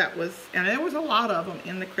girl that was, and there was a lot of them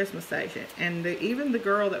in the Christmas section, and even the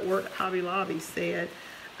girl that worked at Hobby Lobby said,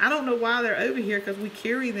 I don't know why they're over here because we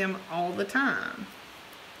carry them all the time.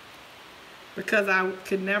 Because I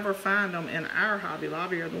could never find them in our Hobby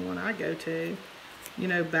Lobby or the one I go to, you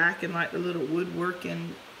know, back in like the little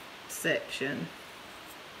woodworking section.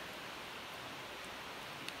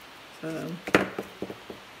 So,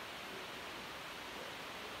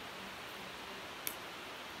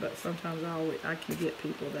 but sometimes I can get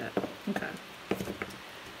people that, okay.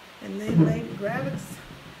 And then maybe grab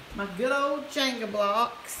my good old Jenga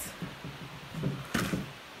blocks.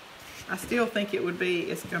 I still think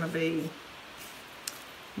it's gonna be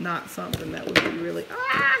not something that would be really,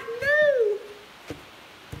 no!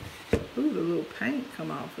 Ooh, the little paint come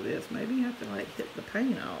off of this. Maybe you have to like hit the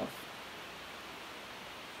paint off.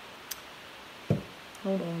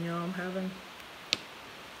 Hold on, y'all, I'm having,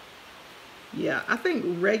 yeah, I think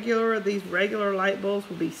these regular light bulbs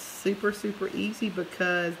will be super, super easy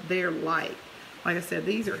because they're light. Like I said,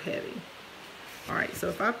 these are heavy. All right, so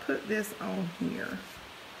if I put this on here,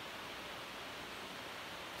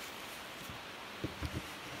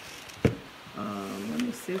 let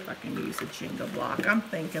me see if I can use a Jenga block. I'm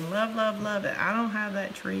thinking, love, love, love it. I don't have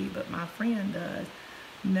that tree, but my friend does.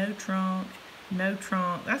 No trunk. No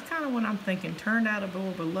trunk. That's kind of what I'm thinking. Turned out a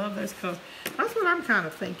bulb, but love those colors. That's what I'm kind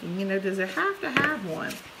of thinking. You know, does it have to have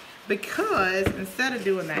one? Because instead of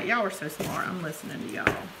doing that, y'all are so smart. I'm listening to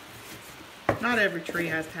y'all. Not every tree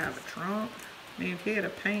has to have a trunk. I mean, if you had a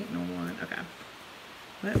painting on one, okay.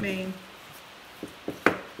 Let me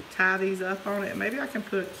tie these up on it. Maybe I can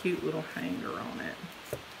put a cute little hanger on it.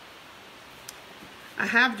 I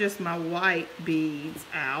have just my white beads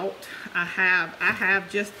out. I have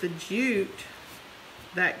just the jute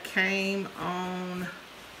that came on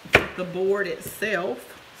the board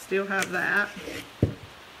itself. Still have that.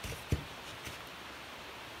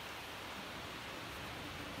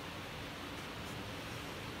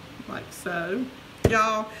 Like so.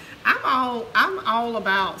 y'all, I'm all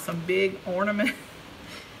about some big ornaments.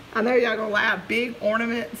 I know y'all gonna laugh. Big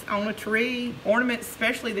ornaments on a tree, ornaments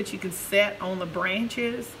especially that you can set on the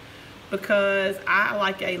branches, because I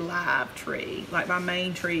like a live tree. Like my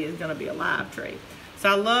main tree is gonna be a live tree. So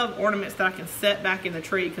I love ornaments that I can set back in the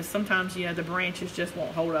tree, because sometimes, you know, the branches just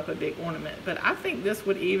won't hold up a big ornament. But I think this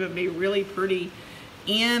would even be really pretty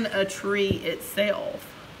in a tree itself.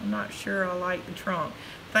 I'm not sure I like the trunk.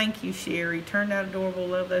 Thank you, Sherry. Turned out adorable.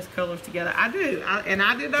 Love those colors together. I do. And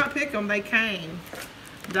I did not pick them. They came.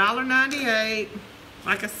 $1.98.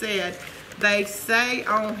 Like I said, they say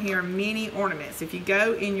on here mini ornaments. If you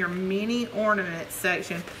go in your mini ornament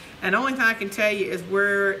section, and the only thing I can tell you is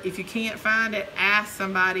where, if you can't find it, ask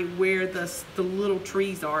somebody where the little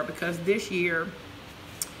trees are, because this year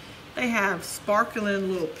they have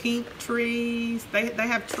sparkling little pink trees. They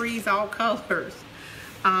have trees all colors.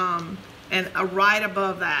 And right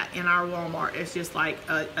above that in our Walmart, it's just like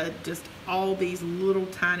just all these little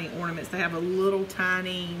tiny ornaments. They have a little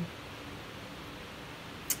tiny,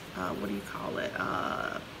 what do you call it?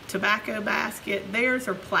 Tobacco basket. Theirs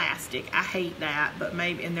are plastic. I hate that, but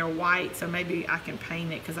maybe, and they're white, so maybe I can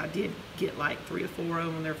paint it, because I did get like 3 or 4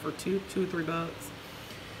 of them there for $2 or $3,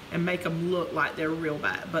 and make them look like they're real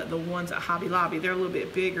bad. But the ones at Hobby Lobby, they're a little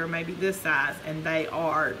bit bigger, maybe this size, and they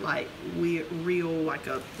are like real, like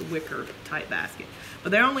a wicker type basket.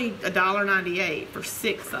 But they're only $1.98 for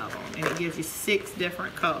 6 of them, and it gives you 6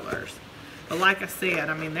 different colors. But like I said,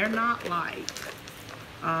 I mean, they're not light.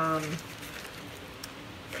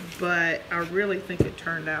 But I really think it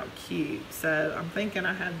turned out cute. So I'm thinking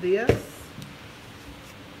I have this.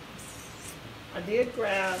 I did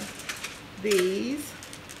grab these.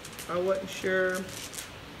 I wasn't sure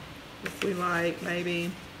if we like, maybe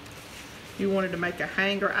you wanted to make a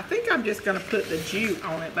hanger. I think I'm just going to put the jute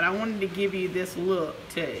on it, but I wanted to give you this look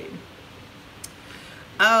too.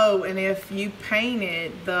 Oh, and if you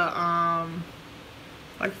painted the,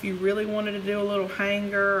 like if you really wanted to do a little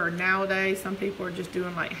hanger, or nowadays some people are just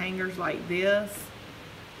doing like hangers like this.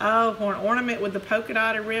 Oh, for an ornament with the polka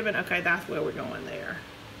dotted ribbon. Okay, that's where we're going there.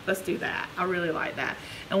 Let's do that. I really like that.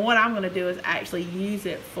 And what I'm going to do is actually use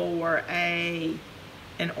it for an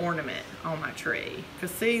ornament on my tree.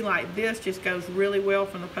 Because see, like this just goes really well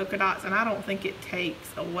from the polka dots, and I don't think it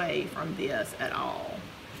takes away from this at all.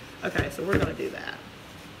 Okay, so we're going to do that.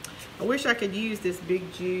 I wish I could use this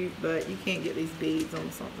big jute, but you can't get these beads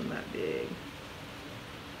on something that big.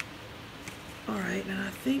 All right, now I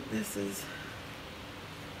think this is...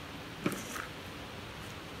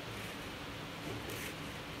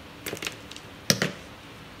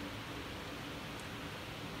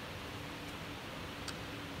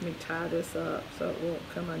 Let me tie this up so it won't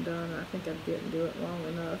come undone. I think I didn't do it long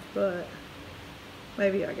enough, but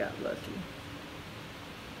maybe I got lucky.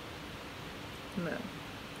 No.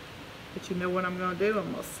 But you know what I'm going to do?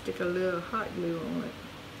 I'm going to stick a little hot glue on it.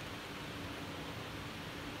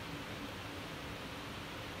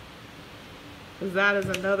 Because that is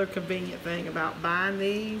another convenient thing about buying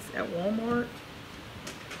these at Walmart.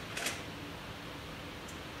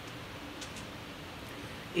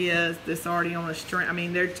 Is this already on a string? I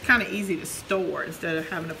mean, they're kind of easy to store instead of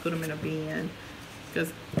having to put them in a bin.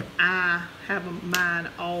 Because I have mine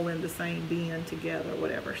all in the same bin together,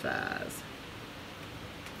 whatever size.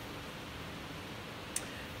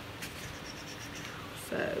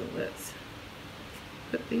 So let's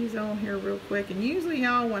put these on here real quick. And usually,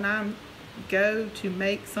 y'all, when I go to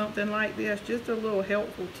make something like this, just a little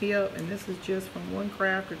helpful tip, and this is just from one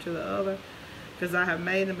crafter to the other, because I have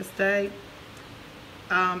made a mistake.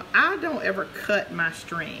 I don't ever cut my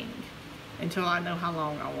string until I know how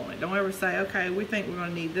long I want it. Don't ever say, okay, we think we're going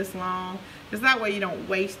to need this long, because that way you don't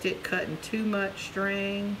waste it cutting too much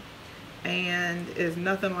string. And it's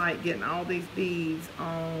nothing like getting all these beads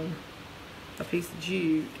on a piece of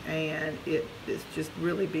jute and it's just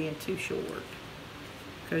really being too short,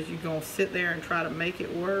 because you're going to sit there and try to make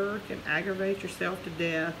it work and aggravate yourself to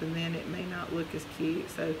death, and then it may not look as cute.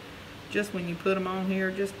 So just when you put them on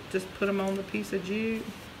here, just put them on the piece of jute,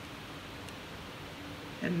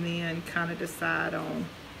 and then kind of decide on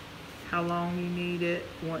how long you need it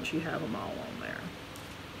once you have them all on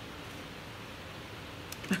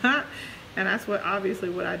there. And that's obviously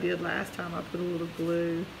what I did last time. I put a little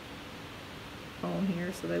glue on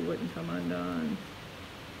here so they wouldn't come undone.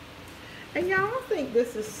 And y'all, I think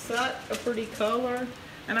this is such a pretty color,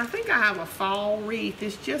 and I think I have a fall wreath.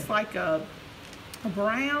 It's just like a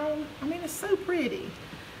brown. I mean, it's so pretty,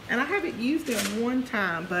 and I haven't used them one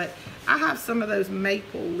time, but I have some of those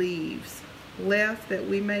maple leaves left that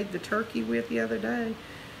we made the turkey with the other day,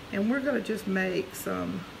 and we're going to just make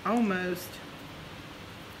some almost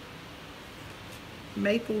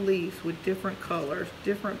maple leaves with different colors,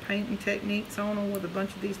 different painting techniques on them with a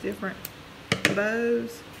bunch of these different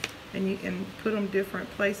bows, and you can put them different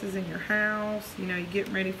places in your house. You know, you're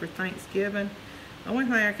getting ready for Thanksgiving. The only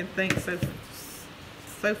thing I can think so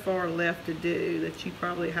far left to do that you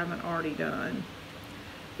probably haven't already done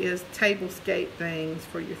is tablescape things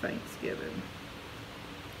for your Thanksgiving.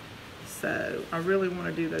 So I really want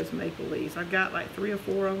to do those maple leaves. I've got like 3 or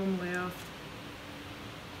 4 of them left,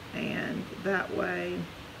 and that way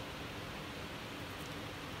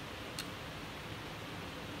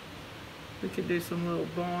we could do some little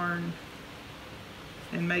barn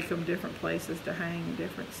and make them different places to hang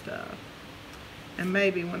different stuff. And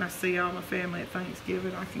maybe when I see all my family at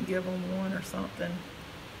Thanksgiving, I can give them one or something.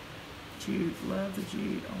 Jute, love the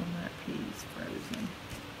jute on that piece, frozen.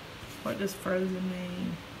 What does frozen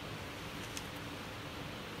mean?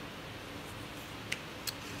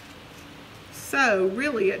 So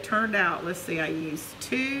really it turned out, let's see, I used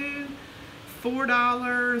 2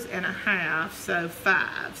 $4.50, so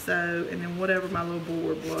 5. So, and then whatever my little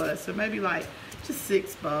board was. So maybe like just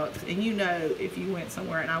 $6. And you know, if you went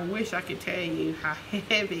somewhere, and I wish I could tell you how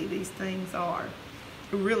heavy these things are.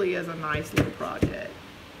 It really is a nice little project.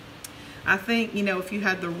 I think, you know, if you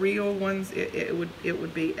had the real ones, it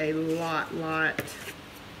would be a lot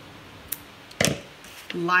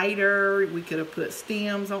lighter. We could have put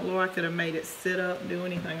stems on, or I could have made it sit up and do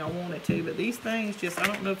anything I wanted to. But these things just, I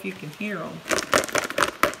don't know if you can hear them.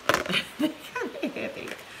 They're kind of heavy.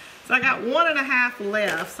 So I got 1.5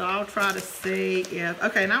 left, so I'll try to see if,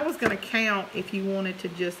 okay, and I was going to count if you wanted to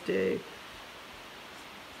just do,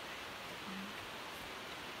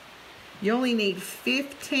 you only need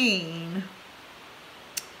 15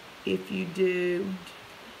 if you do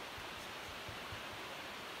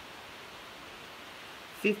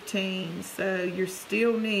 15, so you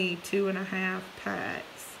still need 2.5 packs.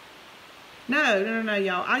 No,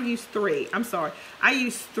 y'all. I used 3. I'm sorry. I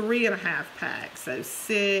used 3.5 packs. So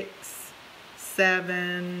 6,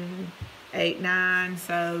 7, 8, 9.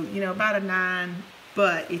 So, you know, about a 9.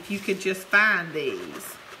 But if you could just find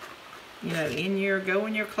these, you know, go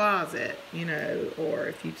in your closet, you know, or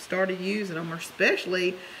if you've started using them, or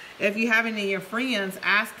especially if you have any of your friends,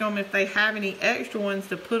 ask them if they have any extra ones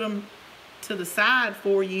to put them to the side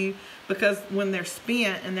for you, because when they're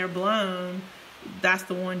spent and they're blown, that's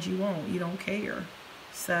the ones you want. You don't care.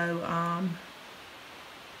 So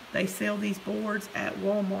they sell these boards at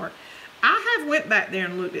Walmart. I have went back there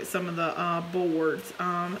and looked at some of the boards,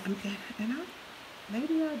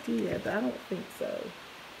 maybe I did, but I don't think so.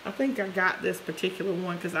 I think I got this particular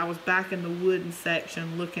one because I was back in the wooden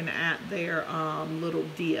section looking at their little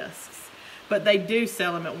discs. But they do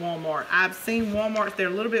sell them at Walmart. I've seen Walmarts, they're a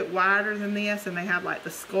little bit wider than this, and they have like the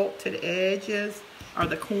sculpted edges or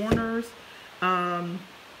the corners. But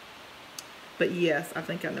yes, I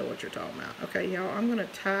think I know what you're talking about. Okay, y'all, I'm going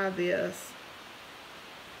to tie this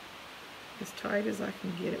as tight as I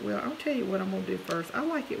can get it. Well, I'll tell you what I'm going to do first. I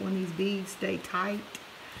like it when these beads stay tight,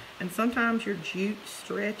 and sometimes your jute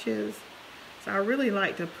stretches. So I really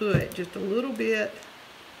like to put just a little bit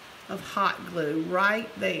of hot glue right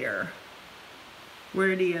there where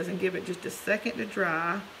it is, and give it just a second to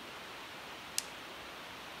dry,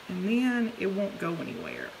 and then it won't go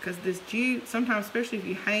anywhere, because this jute, sometimes, especially if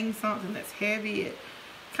you hang something that's heavy, it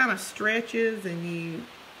kind of stretches, and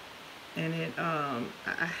I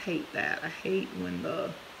hate that. I hate when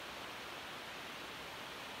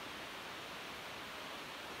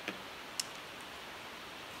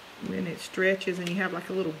it stretches and you have like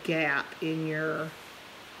a little gap in your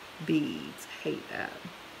beads. I hate that.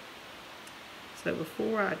 So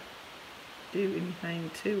before I do anything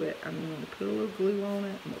to it, I'm going to put a little glue on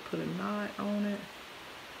it. I'm going to put a knot on it.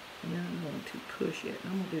 And then I'm going to push it.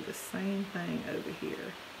 And I'm going to do the same thing over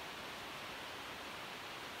here.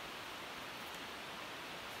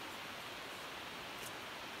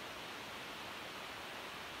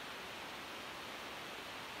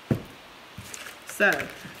 So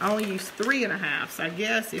I only used 3.5. So I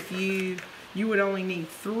guess if you would only need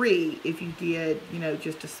 3 if you did, you know,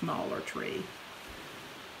 just a smaller tree.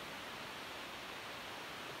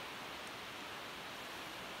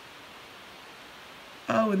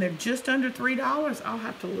 Oh, and they're just under $3. I'll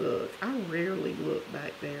have to look. I rarely look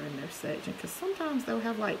back there in their section, because sometimes they'll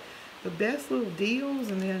have like the best little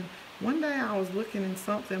deals, and then one day I was looking and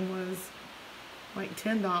something was like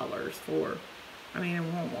 $10 for, in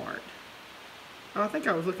Walmart. Oh, I think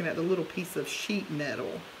I was looking at the little piece of sheet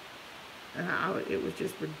metal, and it was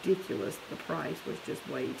just ridiculous. The price was just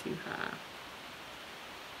way too high.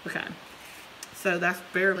 Okay, so that's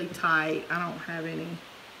fairly tight. I don't have any.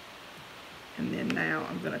 And then now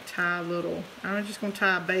I'm going to tie a little, I'm just going to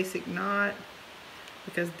tie a basic knot.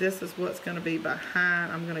 because this is what's going to be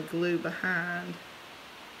behind. I'm going to glue behind,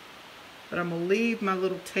 but I'm going to leave my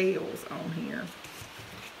little tails on here.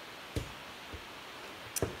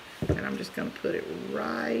 And I'm just going to put it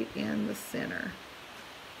right in the center.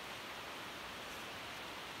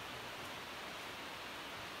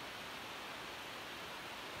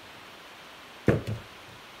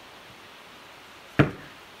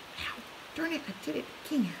 Darn it, I did it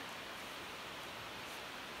again.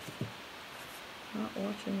 Not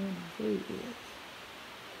watching where my glue is.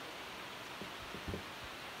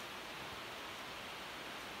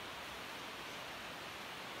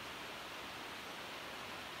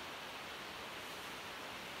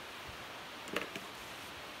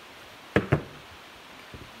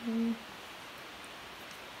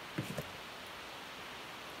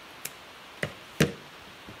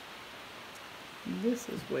 This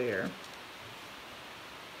is where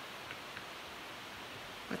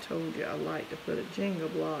I told you I like to put a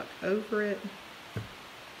Jenga block over it,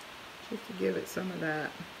 just to give it some of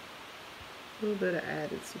that little bit of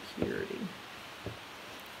added security.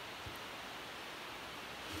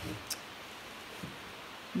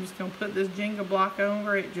 I'm just going to put this Jenga block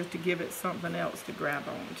over it just to give it something else to grab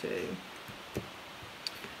onto.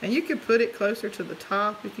 And you could put it closer to the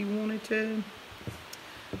top if you wanted to,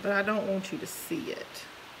 but I don't want you to see it.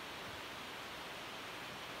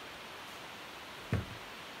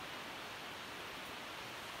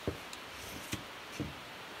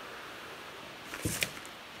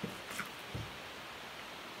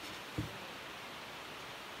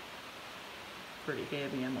 Pretty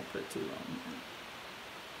heavy, I'm going to put 2 on here.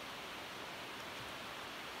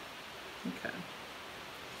 Okay.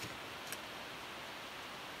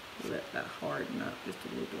 Let that harden up just a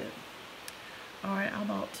little bit. Alright, I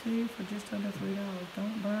bought 2 for just under $3.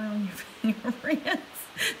 Don't burn on your fingerprints.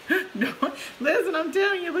 Don't. Listen, I'm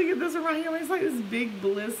telling you, look at this right here. It's like this big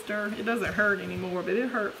blister. It doesn't hurt anymore, but it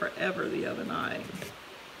hurt forever the other night.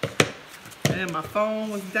 And my phone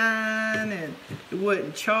was dying and it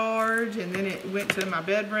wouldn't charge, and then it went to my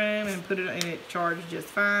bedroom and put it, and it charged just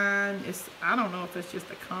fine. I don't know if it's just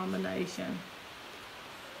a combination.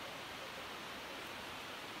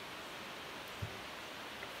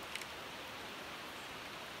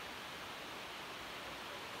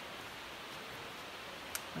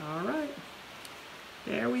 All right,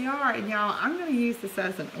 there we are. And y'all, I'm going to use this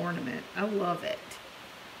as an ornament. I love it.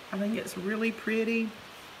 I think it's really pretty.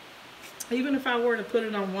 Even if I were to put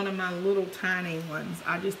it on one of my little tiny ones,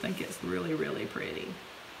 I just think it's really, really pretty.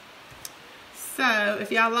 So,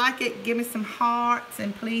 if y'all like it, give me some hearts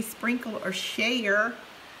and please sprinkle or share.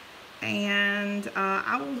 And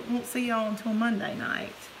I won't see y'all until Monday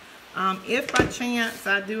night. If by chance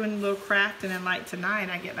I do a little crafting and like tonight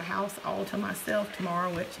I get the house all to myself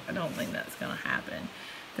tomorrow, which I don't think that's going to happen,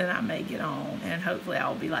 then I may get on and hopefully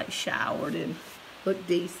I'll be like showered and look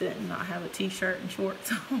decent and not have a t-shirt and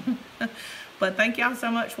shorts on. But thank y'all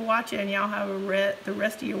so much for watching. Y'all have the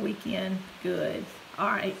rest of your weekend good. All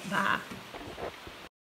right, bye.